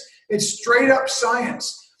metaphysics. It's straight up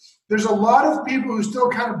science. There's a lot of people who still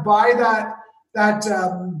kind of buy that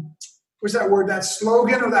what's that word, that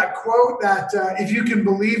slogan or that quote that if you can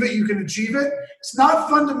believe it, you can achieve it. It's not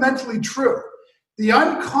fundamentally true. The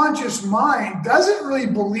unconscious mind doesn't really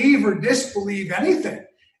believe or disbelieve anything.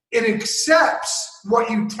 It accepts what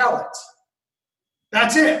you tell it.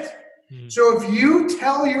 That's it. So if you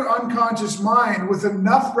tell your unconscious mind with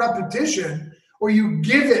enough repetition, or you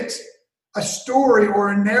give it a story or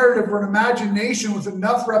a narrative or an imagination with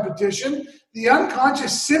enough repetition, the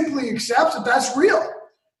unconscious simply accepts that that's real.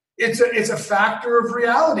 It's a factor of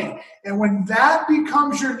reality. And when that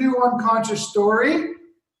becomes your new unconscious story,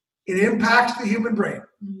 it impacts the human brain.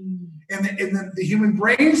 And the human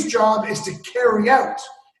brain's job is to carry out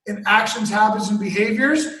in actions, habits, and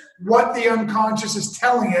behaviors what the unconscious is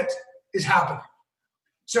telling it is happening.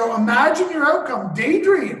 So imagine your outcome,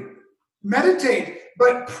 daydream. Meditate,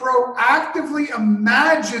 but proactively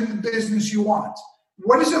imagine the business you want.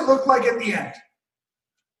 What does it look like at the end?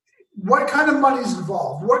 What kind of money is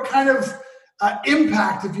involved? What kind of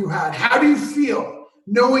impact have you had? How do you feel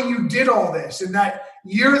knowing you did all this and that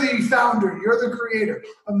you're the founder, you're the creator?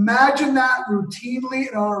 Imagine that routinely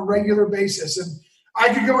and on a regular basis. And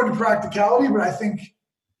I could go into practicality, but I think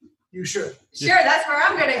you should. Sure, that's where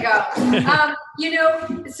I'm going to go.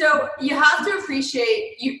 So you have to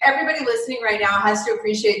appreciate, everybody listening right now has to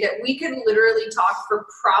appreciate that we could literally talk for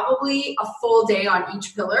probably a full day on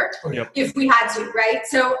each pillar if we had to, right?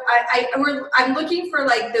 So I'm looking for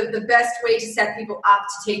like the best way to set people up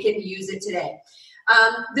to take it and use it today.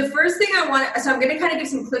 The first thing so I'm going to kind of give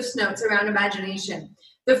some Cliff's notes around imagination.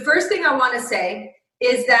 The first thing I want to say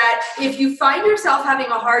is that if you find yourself having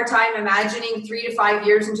a hard time imagining 3 to 5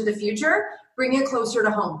 years into the future, bring it closer to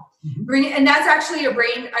home. And that's actually a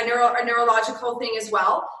neurological thing as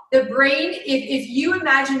well. The brain, if you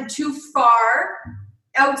imagine too far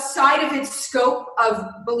outside of its scope of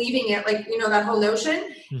believing it, like, that whole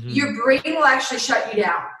notion, your brain will actually shut you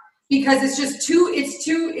down because it's just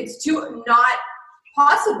it's too not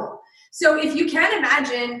possible. So if you can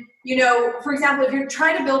imagine, for example, if you're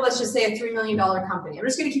trying to build, let's just say a $3 million company, I'm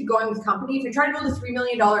just going to keep going with company. If you're trying to build a $3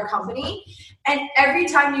 million company, and every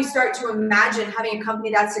time you start to imagine having a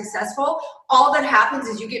company that's successful, all that happens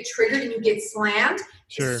is you get triggered and you get slammed.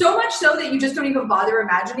 Sure. So much so that you just don't even bother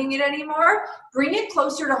imagining it anymore. Bring it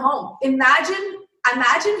closer to home. Imagine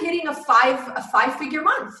hitting a five-figure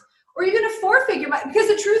month. Or even a 4-figure month, because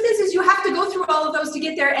the truth is you have to go through all of those to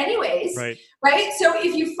get there anyways, right? So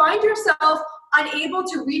if you find yourself unable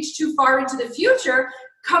to reach too far into the future,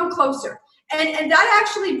 come closer. And that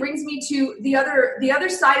actually brings me to the other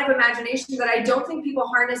side of imagination that I don't think people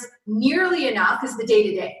harness nearly enough is the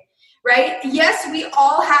day-to-day, right? Yes, we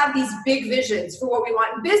all have these big visions for what we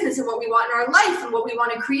want in business and what we want in our life and what we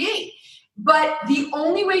want to create. But the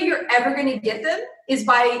only way you're ever going to get them is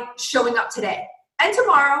by showing up today. And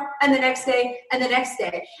tomorrow, and the next day, and the next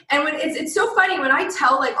day. And when it's so funny when I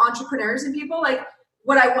tell like entrepreneurs and people like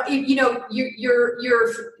what I want,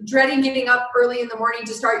 you're dreading getting up early in the morning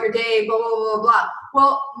to start your day, blah, blah, blah, blah.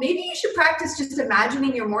 Well, maybe you should practice just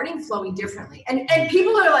imagining your morning flowing differently. And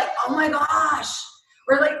people are like, oh my gosh,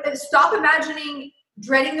 or like stop imagining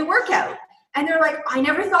dreading the workout. And they're like, I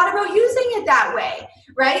never thought about using it that way,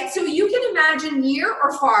 right? So you can imagine near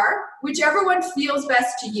or far, whichever one feels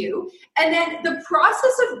best to you. And then the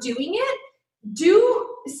process of doing it,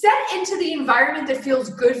 set into the environment that feels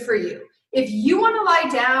good for you. If you want to lie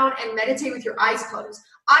down and meditate with your eyes closed,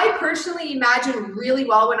 I personally imagine really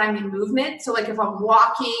well when I'm in movement. So like if I'm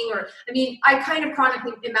walking I kind of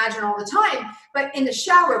chronically imagine all the time, but in the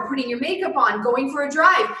shower, putting your makeup on, going for a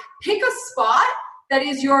drive, pick a spot that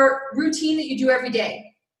is your routine that you do every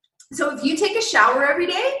day. So if you take a shower every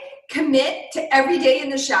day, commit to every day in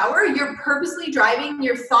the shower, you're purposely driving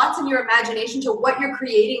your thoughts and your imagination to what you're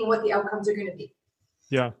creating and what the outcomes are going to be.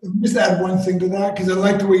 Yeah. Just add one thing to that, because I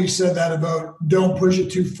like the way you said that about don't push it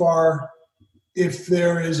too far if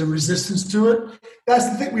there is a resistance to it. That's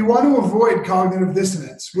the thing. We want to avoid cognitive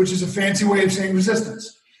dissonance, which is a fancy way of saying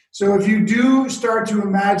resistance. So if you do start to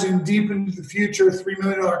imagine deep into the future, $3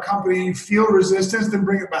 million company, you feel resistance, then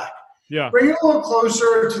bring it back. Yeah. Bring it a little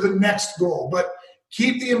closer to the next goal, but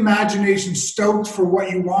keep the imagination stoked for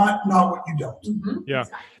what you want, not what you don't. Mm-hmm. Yeah.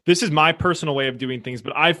 This is my personal way of doing things,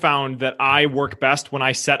 but I found that I work best when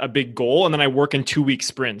I set a big goal and then I work in 2-week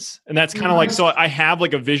sprints. And that's kind of like, so I have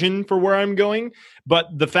like a vision for where I'm going, but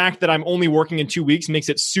the fact that I'm only working in 2 weeks makes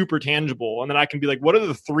it super tangible. And then I can be like, what are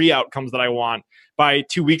the 3 outcomes that I want by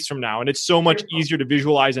 2 weeks from now? And it's so much easier to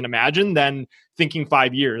visualize and imagine than thinking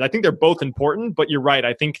 5 years. I think they're both important, but you're right.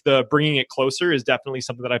 I think the bringing it closer is definitely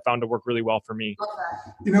something that I found to work really well for me.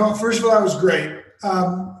 First of all, that was great.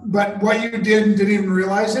 But what you did and didn't even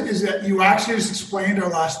realize it is that you actually just explained our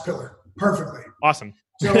last pillar perfectly. Awesome.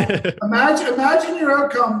 So imagine your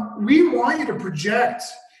outcome. We want you to project.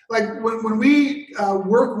 Like when we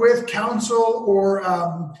work with, counsel,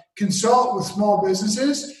 or consult with small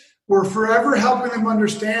businesses, we're forever helping them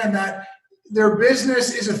understand that their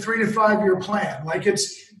business is a 3 to 5 year plan.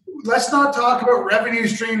 Let's not talk about revenue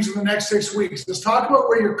streams in the next 6 weeks. Let's talk about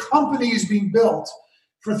where your company is being built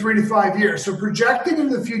for 3 to 5 years. So projecting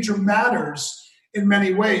into the future matters in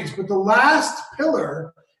many ways. But the last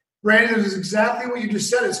pillar, Brandon, is exactly what you just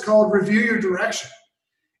said. It's called review your direction.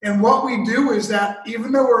 And what we do is that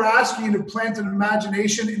even though we're asking you to plant an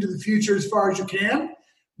imagination into the future as far as you can,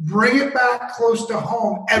 bring it back close to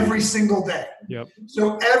home every single day. Yep.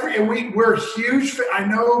 So we're huge. I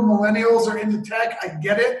know millennials are into tech. I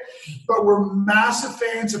get it, but we're massive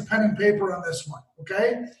fans of pen and paper on this one.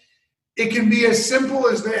 Okay. It can be as simple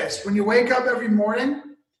as this. When you wake up every morning,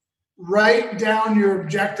 write down your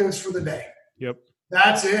objectives for the day. Yep.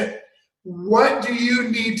 That's it. What do you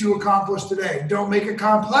need to accomplish today? Don't make it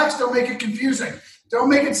complex. Don't make it confusing. Don't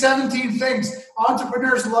make it 17 things.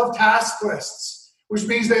 Entrepreneurs love task lists, which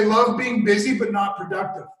means they love being busy but not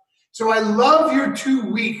productive. So I love your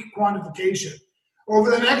 2-week quantification.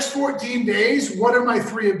 Over the next 14 days, what are my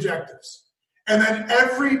 3 objectives? And then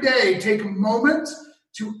every day take a moment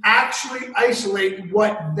to actually isolate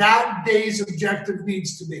what that day's objective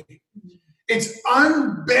needs to be. It's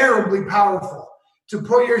unbearably powerful to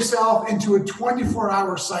put yourself into a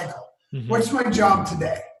 24-hour cycle. Mm-hmm. What's my job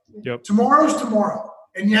today? Yep. Tomorrow's tomorrow,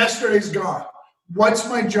 and yesterday's gone. What's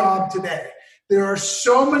my job today? There are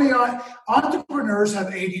so many entrepreneurs have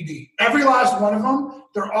ADD. Every last one of them,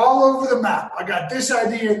 they're all over the map. I got this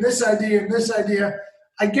idea and this idea and this idea.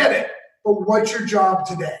 I get it, but what's your job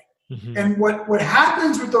today? Mm-hmm. And what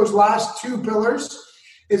happens with those last two pillars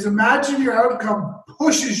is imagine your outcome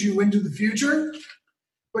pushes you into the future,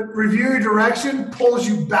 but review your direction pulls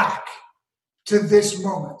you back to this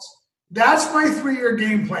moment. That's my 3-year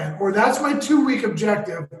game plan, or that's my 2-week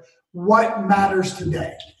objective. What matters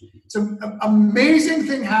today? It's an amazing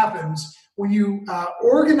thing happens when you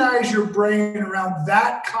organize your brain around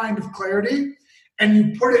that kind of clarity and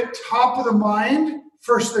you put it top of the mind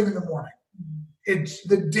first thing in the morning.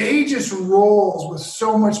 The day just rolls with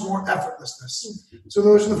so much more effortlessness. So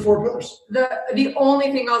those are the 4 pillars. The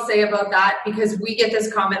only thing I'll say about that, because we get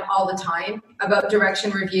this comment all the time about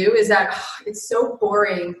direction review, is that it's so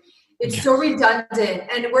boring. It's so redundant.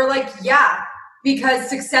 And we're like, yeah, because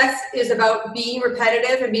success is about being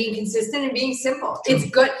repetitive and being consistent and being simple. It's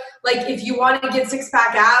good. Like if you want to get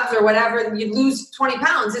 6-pack abs or whatever, you lose 20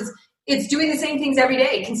 pounds. It's doing the same things every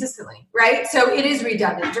day consistently, right? So it is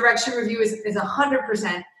redundant. Direction review is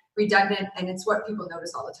 100% redundant, and it's what people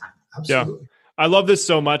notice all the time. Absolutely. Yeah. I love this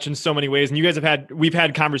so much in so many ways. And you guys we've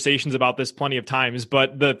had conversations about this plenty of times,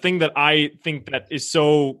 but the thing that I think that is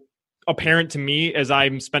so apparent to me as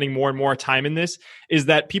I'm spending more and more time in this is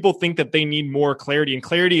that people think that they need more clarity, and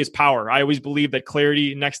clarity is power. I always believe that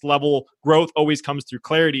clarity, next level growth always comes through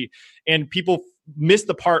clarity. And people miss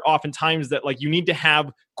the part oftentimes that like you need to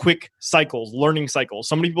have quick cycles, learning cycles.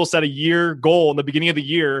 So many people set a year goal in the beginning of the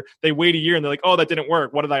year, they wait a year and they're like, oh, that didn't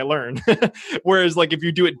work. What did I learn? Whereas like if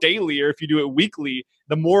you do it daily or if you do it weekly,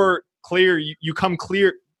 the more clear you come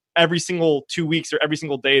clear every single 2 weeks or every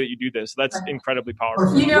single day that you do this. So that's incredibly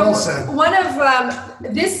powerful. You know, one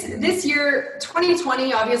of this year,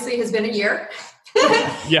 2020 obviously has been a year.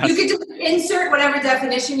 Yes. You could just insert whatever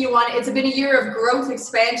definition you want. It's been a year of growth,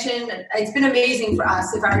 expansion. It's been amazing for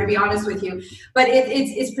us, if I were to be honest with you. But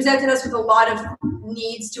it's presented us with a lot of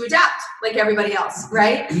needs to adapt, like everybody else,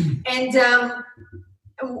 right? And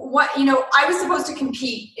I was supposed to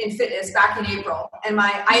compete in fitness back in April, and I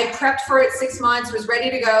had prepped for it 6 months, was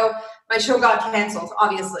ready to go. My show got canceled,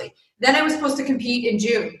 obviously. Then I was supposed to compete in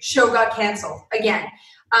June. Show got canceled again.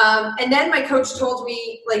 And then my coach told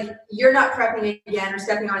me, like, you're not prepping again or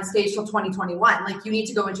stepping on stage till 2021. Like, you need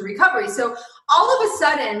to go into recovery. So all of a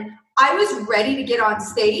sudden, I was ready to get on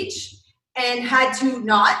stage and had to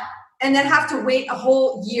not, and then have to wait a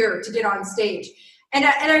whole year to get on stage. And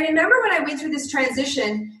I remember when I went through this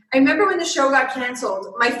transition, I remember when the show got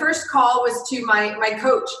canceled, my first call was to my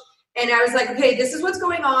coach. And I was like, okay, this is what's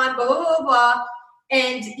going on, blah, blah, blah, blah.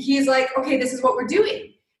 And he's like, okay, this is what we're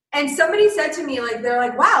doing. And somebody said to me, like, they're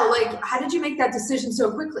like, wow, like, how did you make that decision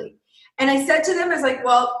so quickly? And I said to them, I was like,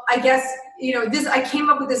 well, I guess, I came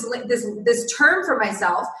up with this term for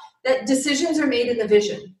myself, that decisions are made in the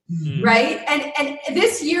vision, right? And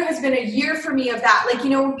this year has been a year for me of that. Like,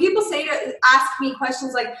 when people ask me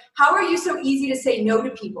questions like, how are you so easy to say no to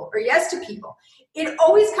people or yes to people? It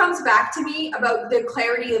always comes back to me about the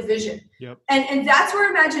clarity of vision. Yep. And that's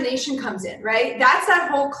where imagination comes in, right? That's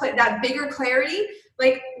that bigger clarity.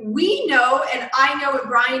 Like, we know, and I know, and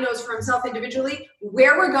Brian knows for himself individually,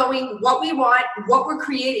 where we're going, what we want, what we're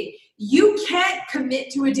creating. You can't commit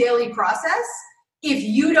to a daily process if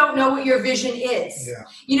you don't know what your vision is.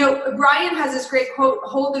 Yeah. Brian has this great quote,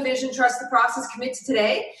 hold the vision, trust the process, commit to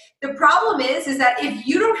today. The problem is that if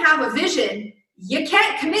you don't have a vision, you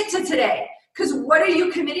can't commit to today. Because what are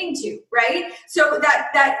you committing to, right? So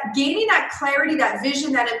that gaining that clarity, that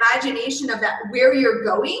vision, that imagination of that where you're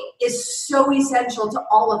going is so essential to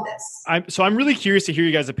all of this. So I'm really curious to hear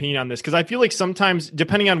you guys' opinion on this, because I feel like sometimes,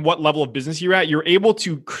 depending on what level of business you're at, you're able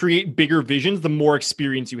to create bigger visions the more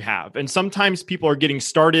experience you have. And sometimes people are getting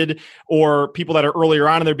started, or people that are earlier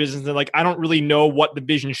on in their business, they're like, I don't really know what the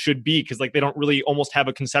vision should be, because like they don't really almost have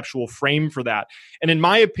a conceptual frame for that. And in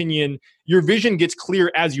my opinion, your vision gets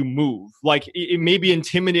clear as you move. Like, it may be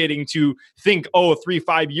intimidating to think,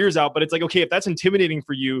 3-5 years out, but it's like, okay, if that's intimidating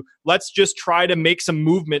for you, let's just try to make some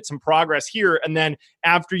movement, some progress here. And then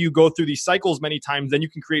after you go through these cycles many times, then you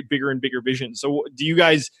can create bigger and bigger visions. So do you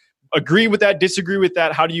guys agree with that, disagree with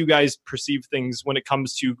that? How do you guys perceive things when it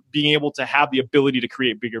comes to being able to have the ability to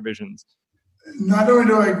create bigger visions? Not only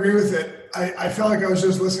do I agree with it, I felt like I was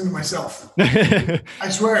just listening to myself. I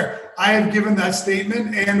swear, I have given that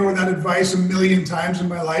statement and or that advice a million times in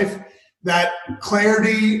my life, that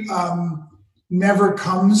clarity never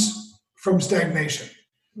comes from stagnation.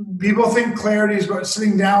 People think clarity is about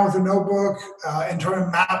sitting down with a notebook and trying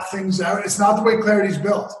to map things out. It's not the way clarity is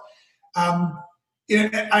built.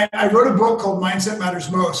 I wrote a book called Mindset Matters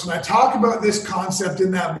Most, and I talk about this concept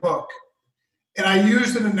in that book. And I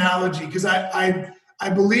used an analogy because I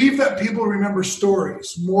believe that people remember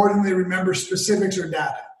stories more than they remember specifics or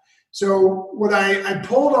data. So what I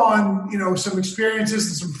pulled on, some experiences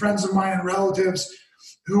and some friends of mine and relatives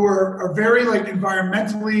who are very like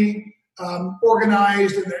environmentally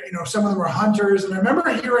organized, and some of them are hunters. And I remember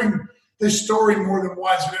hearing this story more than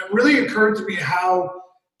once, and it really occurred to me how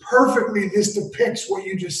perfectly this depicts what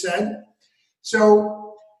you just said.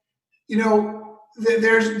 So,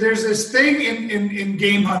 there's this thing in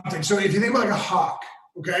game hunting. So if you think about like a hawk,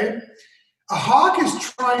 okay? A hawk is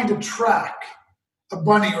trying to track a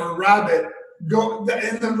bunny or a rabbit,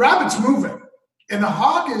 and the rabbit's moving, and the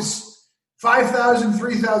hawk is 5,000,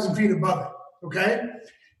 3,000 feet above it, okay?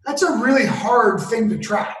 That's a really hard thing to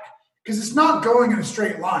track because it's not going in a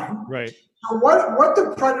straight line. Right. So what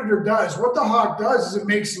the predator does, what the hawk does, is it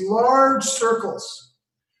makes large circles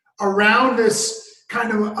around this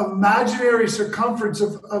kind of imaginary circumference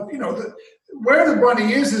of where the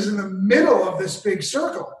bunny is in the middle of this big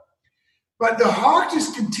circle. But the hawk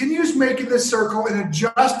just continues making this circle and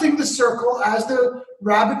adjusting the circle as the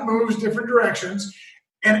rabbit moves different directions.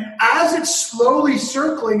 And as it's slowly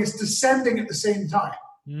circling, it's descending at the same time.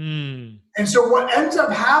 And so what ends up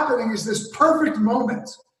happening is this perfect moment,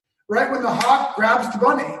 right when the hawk grabs the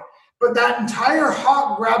bunny. But that entire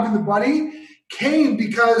hawk grabbing the bunny came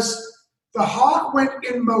because the hawk went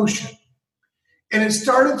in motion and it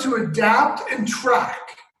started to adapt and track.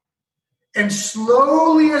 And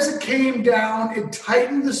slowly as it came down, it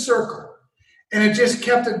tightened the circle. And it just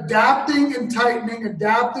kept adapting and tightening,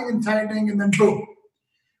 and then boom,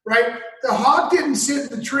 right? The hawk didn't sit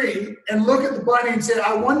in the tree and look at the bunny and say,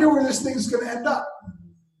 I wonder where this thing's going to end up.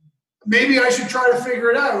 Maybe I should try to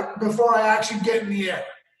figure it out before I actually get in the air.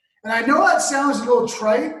 And I know that sounds a little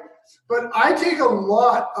trite, but I take a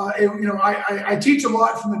lot, I teach a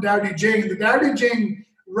lot from the Tao Te Ching, and the Tao Te Ching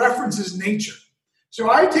references nature. So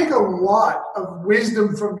I take a lot of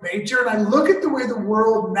wisdom from nature, and I look at the way the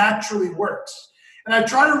world naturally works. And I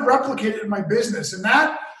try to replicate it in my business. And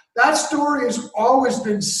that story has always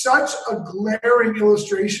been such a glaring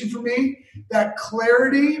illustration for me that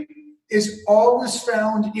clarity is always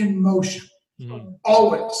found in motion. Mm-hmm.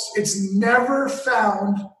 Always. It's never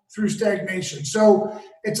found through stagnation. So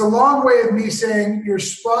it's a long way of me saying you're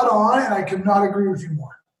spot on, and I could not agree with you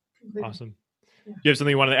more. Awesome. Do you have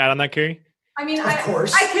something you wanted to add on that, Carrie? I mean, of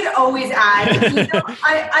course. I could always add.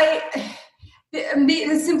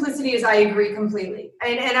 The simplicity is I agree completely,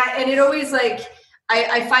 and it always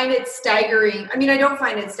I find it staggering. I mean, I don't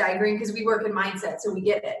find it staggering because we work in mindset, so we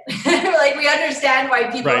get it. We understand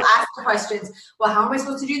why people ask questions. Well, how am I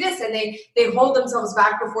supposed to do this? And they hold themselves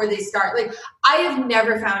back before they start. I have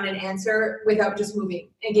never found an answer without just moving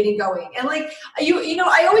and getting going. And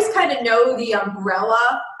I always kind of know the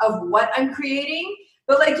umbrella of what I'm creating.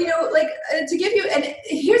 But to give you, and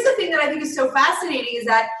here's the thing that I think is so fascinating is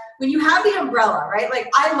that when you have the umbrella, right?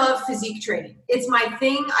 I love physique training. It's my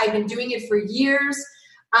thing. I've been doing it for years.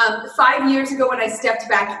 5 years ago when I stepped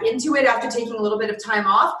back into it after taking a little bit of time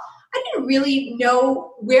off, I didn't really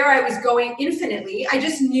know where I was going infinitely. I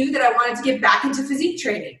just knew that I wanted to get back into physique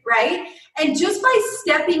training, right? And just by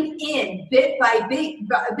stepping in bit by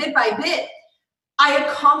bit, I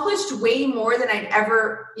accomplished way more than I'd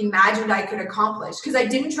ever imagined I could accomplish because I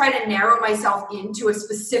didn't try to narrow myself into a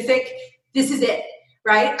specific, this is it,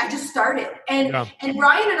 right? I just started. And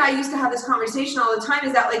Ryan and I used to have this conversation all the time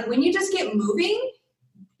is that when you just get moving,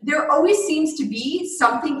 there always seems to be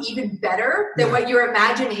something even better than what your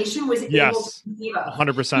imagination was able to conceive of.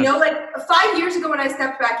 100%. 5 years ago when I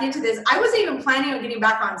stepped back into this, I wasn't even planning on getting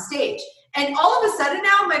back on stage. And all of a sudden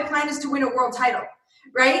now my plan is to win a world title.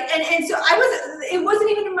 Right. And so it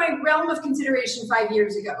wasn't even in my realm of consideration 5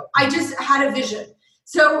 years ago. I just had a vision.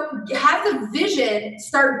 So have the vision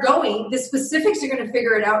start going. The specifics are going to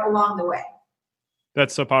figure it out along the way.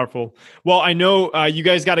 That's so powerful. Well, I know you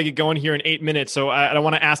guys got to get going here in 8 minutes. So I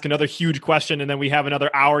want to ask another huge question and then we have another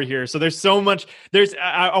hour here. So there's so much,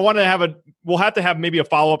 I want to we'll have to have maybe a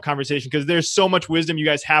follow-up conversation because there's so much wisdom you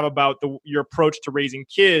guys have about your approach to raising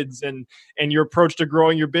kids and your approach to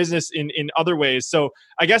growing your business in other ways. So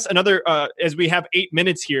I guess as we have 8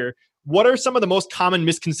 minutes here, what are some of the most common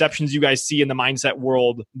misconceptions you guys see in the mindset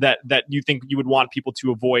world that you think you would want people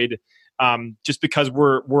to avoid just because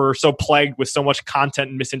we're so plagued with so much content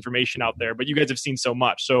and misinformation out there. But you guys have seen so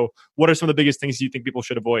much. So what are some of the biggest things you think people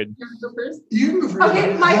should avoid? You go first.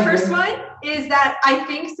 Okay, my first one is that I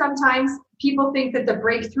think sometimes people think that the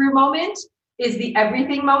breakthrough moment is the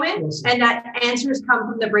everything moment, and that answers come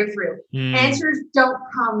from the breakthrough. Answers don't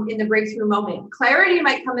come in the breakthrough moment. Clarity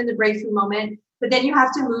might come in the breakthrough moment, but then you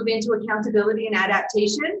have to move into accountability and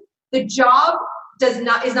adaptation. The job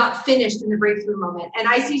is not finished in the breakthrough moment. And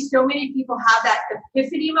I see so many people have that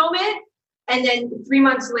epiphany moment, and then 3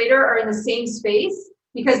 months later are in the same space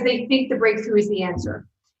because they think the breakthrough is the answer.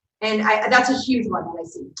 And that's a huge one that I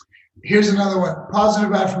see. Here's another one.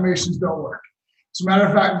 Positive affirmations don't work. As a matter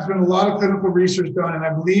of fact, there's been a lot of clinical research done, and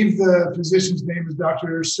I believe the physician's name is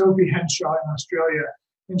Dr. Sophie Henshaw in Australia.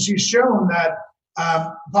 And she's shown that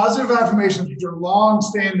positive affirmations, which are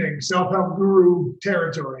long-standing self-help guru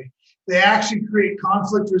territory, they actually create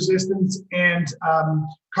conflict resistance and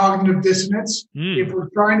cognitive dissonance. If we're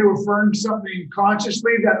trying to affirm something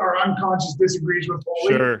consciously that our unconscious disagrees with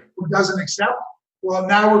wholly, or doesn't accept, well,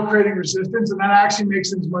 now we're creating resistance, and that actually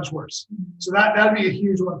makes things much worse. So that'd be a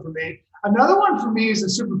huge one for me. Another one for me is the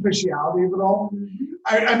superficiality of it all.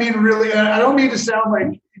 I mean, really, I don't mean to sound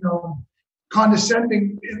like,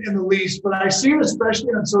 condescending in the least, but I see it especially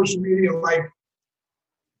on social media. Like,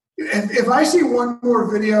 if I see one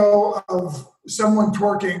more video of someone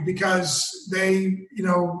twerking because they,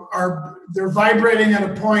 they're vibrating at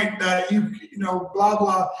a point that blah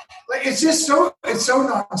blah, like it's so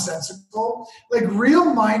nonsensical. Like,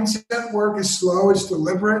 real mindset work is slow, it's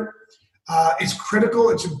deliberate. It's critical,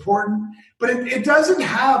 it's important, but it doesn't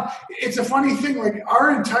have, it's a funny thing, like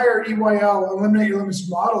our entire EYL, Eliminate Your Limits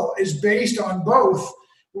model, is based on both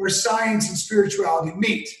where science and spirituality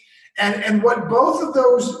meet. And what both of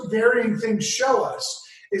those varying things show us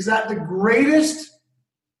is that the greatest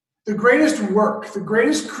work, the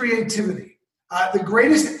greatest creativity, the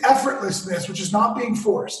greatest effortlessness, which is not being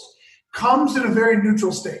forced, comes in a very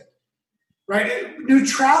neutral state, right?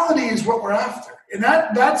 Neutrality is what we're after. And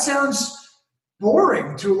that sounds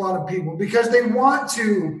boring to a lot of people because they want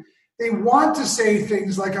to say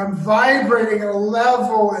things like I'm vibrating at a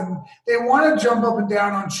level, and they want to jump up and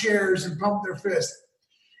down on chairs and pump their fist.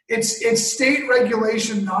 It's state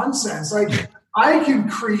regulation nonsense. Like, I can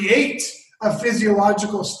create a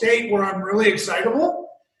physiological state where I'm really excitable,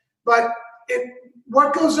 but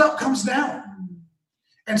what goes up comes down.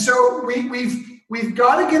 And so we've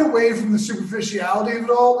got to get away from the superficiality of it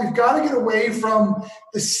all. We've got to get away from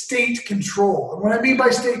the state control. And what I mean by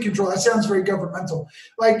state control, that sounds very governmental.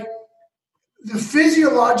 Like, the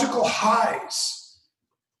physiological highs,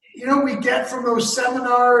 we get from those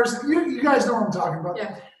seminars. You guys know what I'm talking about.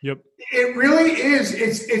 Yeah. Yep. It really is.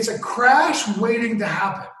 It's a crash waiting to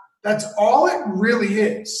happen. That's all it really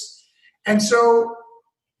is. And so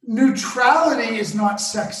neutrality is not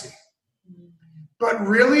sexy. But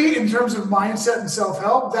really, in terms of mindset and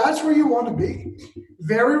self-help, that's where you want to be.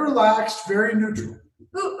 Very relaxed, very neutral.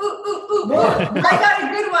 Ooh. I got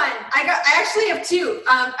a good one. I actually have two.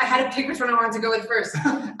 I had to pick which one I wanted to go with first.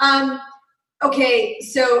 Okay,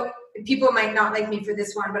 so people might not like me for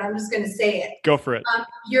this one, but I'm just going to say it. Go for it.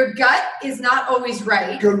 Your gut is not always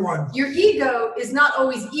right. Good one. Your ego is not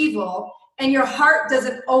always evil, and your heart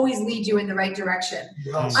doesn't always lead you in the right direction.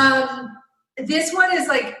 Yes. This one is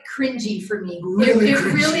like cringy for me. Really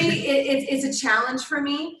It's a challenge for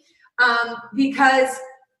me because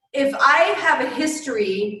if I have a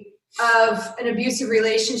history of an abusive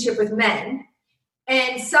relationship with men,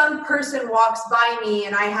 and some person walks by me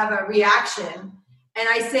and I have a reaction and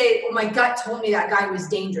I say, oh, my gut told me that guy was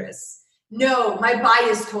dangerous. No, my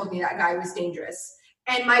bias told me that guy was dangerous.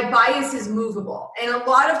 And my bias is movable. And a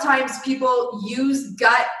lot of times people use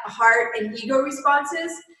gut, heart, and ego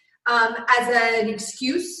responses as an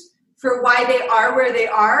excuse for why they are where they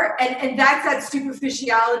are. And that's that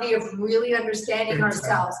superficiality of really understanding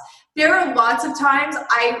ourselves. There are lots of times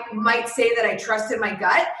I might say that I trusted my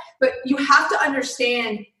gut, but you have to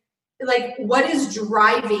understand, like, what is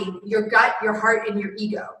driving your gut, your heart, and your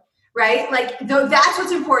ego, right? Like, that's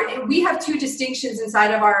what's important. And we have two distinctions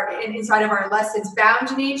inside of our lessons: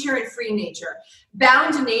 bound nature and free nature.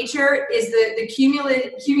 Bound nature is the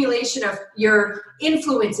accumulation of your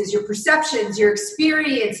influences, your perceptions, your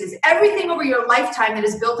experiences, everything over your lifetime that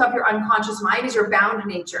has built up your unconscious mind is your bound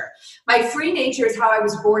nature. My free nature is how I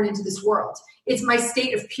was born into this world. It's my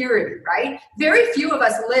state of purity, right? Very few of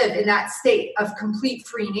us live in that state of complete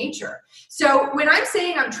free nature. So when I'm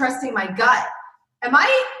saying I'm trusting my gut,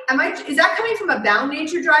 is that coming from a bound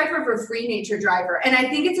nature driver or a free nature driver? And I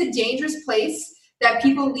think it's a dangerous place that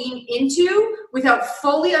people lean into without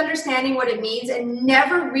fully understanding what it means and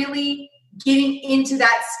never really getting into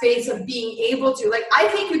that space of being able to, like, I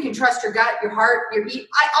think you can trust your gut, your heart, your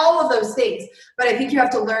all of those things, but I think you have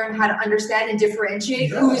to learn how to understand and differentiate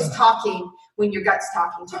who's talking when your gut's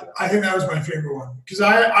talking to you. I think that was my favorite one, because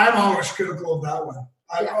I'm always critical of that one.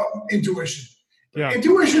 Intuition. Yeah.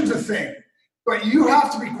 Intuition's a thing, but you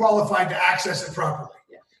have to be qualified to access it properly.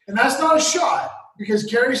 Yeah. And that's not a shot, because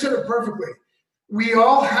Carrie said it perfectly. We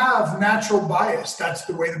all have natural bias. That's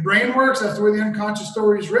the way the brain works. That's the way the unconscious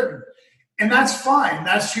story is written. And that's fine.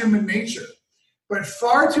 That's human nature. But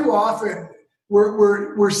far too often,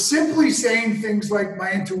 we're simply saying things like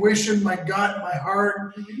my intuition, my gut, my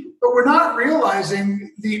heart, but we're not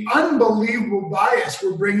realizing the unbelievable bias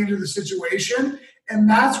we're bringing to the situation. And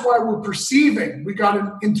that's why we're perceiving we got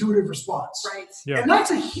an intuitive response. Right. Yeah. And that's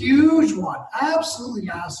a huge one. Absolutely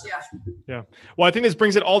massive. Yeah. Well, I think this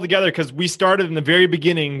brings it all together, because we started in the very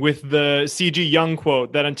beginning with the C.G. Jung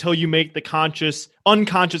quote that until you make the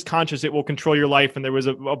unconscious conscious, it will control your life. And there was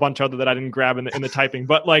a bunch other that I didn't grab in the typing,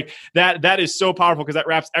 but like that is so powerful, because that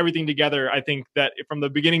wraps everything together. I think that from the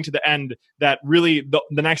beginning to the end, that really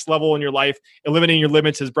the next level in your life, eliminating your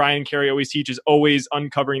limits, as Brian and Carrie always teach, is always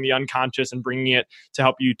uncovering the unconscious and bringing it to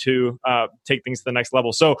help you to take things to the next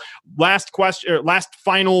level. So last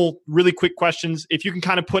final really quick questions. If you can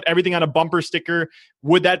kind of put everything on a bumper sticker,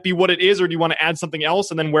 would that be what it is, or do you want to add something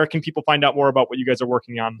else? And then where can people find out more about what you guys are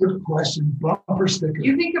working on? Good question. Bumper sticker.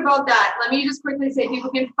 You think about that. Let me just quickly say,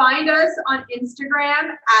 people can find us on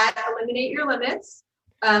Instagram at Eliminate Your Limits,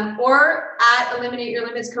 or at Eliminate Your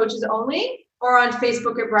Limits Coaches Only, or on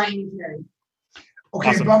Facebook at Brian and Carrie. Okay,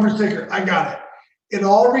 awesome. Bumper sticker. I got it. It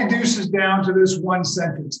all reduces down to this one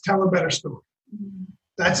sentence: tell a better story.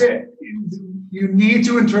 That's it. You need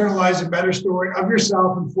to internalize a better story of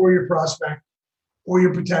yourself and for your prospect or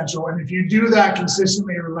your potential. And if you do that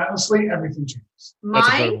consistently and relentlessly, everything changes.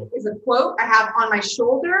 Mine is a quote I have on my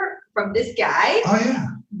shoulder from this guy. Oh, yeah.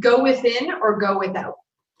 Go within or go without.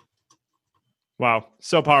 Wow.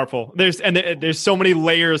 So powerful. There's so many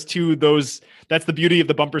layers to those. That's the beauty of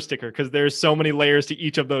the bumper sticker, because there's so many layers to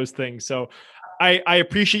each of those things. So I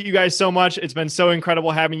appreciate you guys so much. It's been so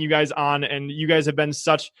incredible having you guys on, and you guys have been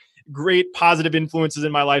such great positive influences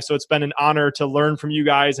in my life. So it's been an honor to learn from you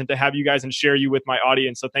guys and to have you guys and share you with my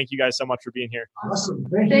audience. So thank you guys so much for being here. Awesome.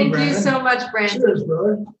 Thank you so much, Brandon. Cheers,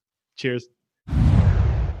 brother. Cheers.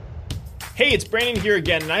 Hey, it's Brandon here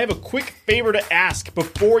again, and I have a quick favor to ask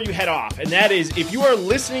before you head off, and that is, if you are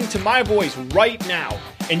listening to my voice right now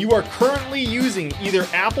and you are currently using either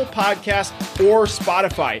Apple Podcasts or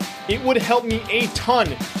Spotify, it would help me a ton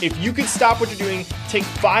if you could stop what you're doing, take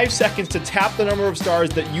 5 seconds to tap the number of stars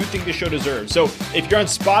that you think the show deserves. So if you're on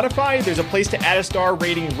Spotify, there's a place to add a star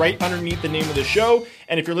rating right underneath the name of the show.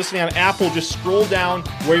 And if you're listening on Apple, just scroll down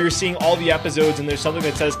where you're seeing all the episodes, and there's something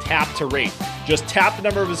that says tap to rate. Just tap the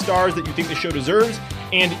number of the stars that you think the show deserves.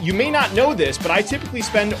 And you may not know this, but I typically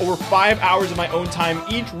spend over 5 hours of my own time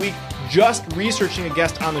each week just researching a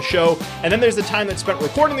guest on the show. And then there's the time that's spent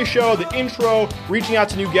recording the show, the intro, reaching out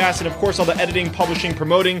to new guests, and of course all the editing, publishing,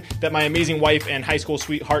 promoting that my amazing wife and high school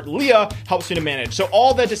sweetheart Leah helps me to manage. So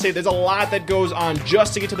all that to say, there's a lot that goes on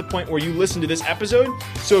just to get to the point where you listen to this episode.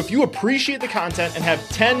 So if you appreciate the content and have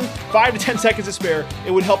 5 to 10 seconds to spare,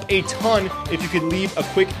 it would help a ton if you could leave a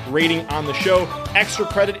quick rating on the show. Extra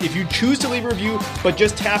credit if you choose to leave a review, but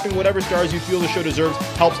just tapping whatever stars you feel the show deserves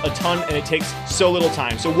helps a ton, and it takes so little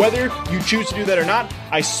time. So whether you choose to do that or not,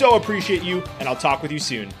 I so appreciate you, and I'll talk with you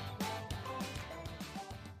soon.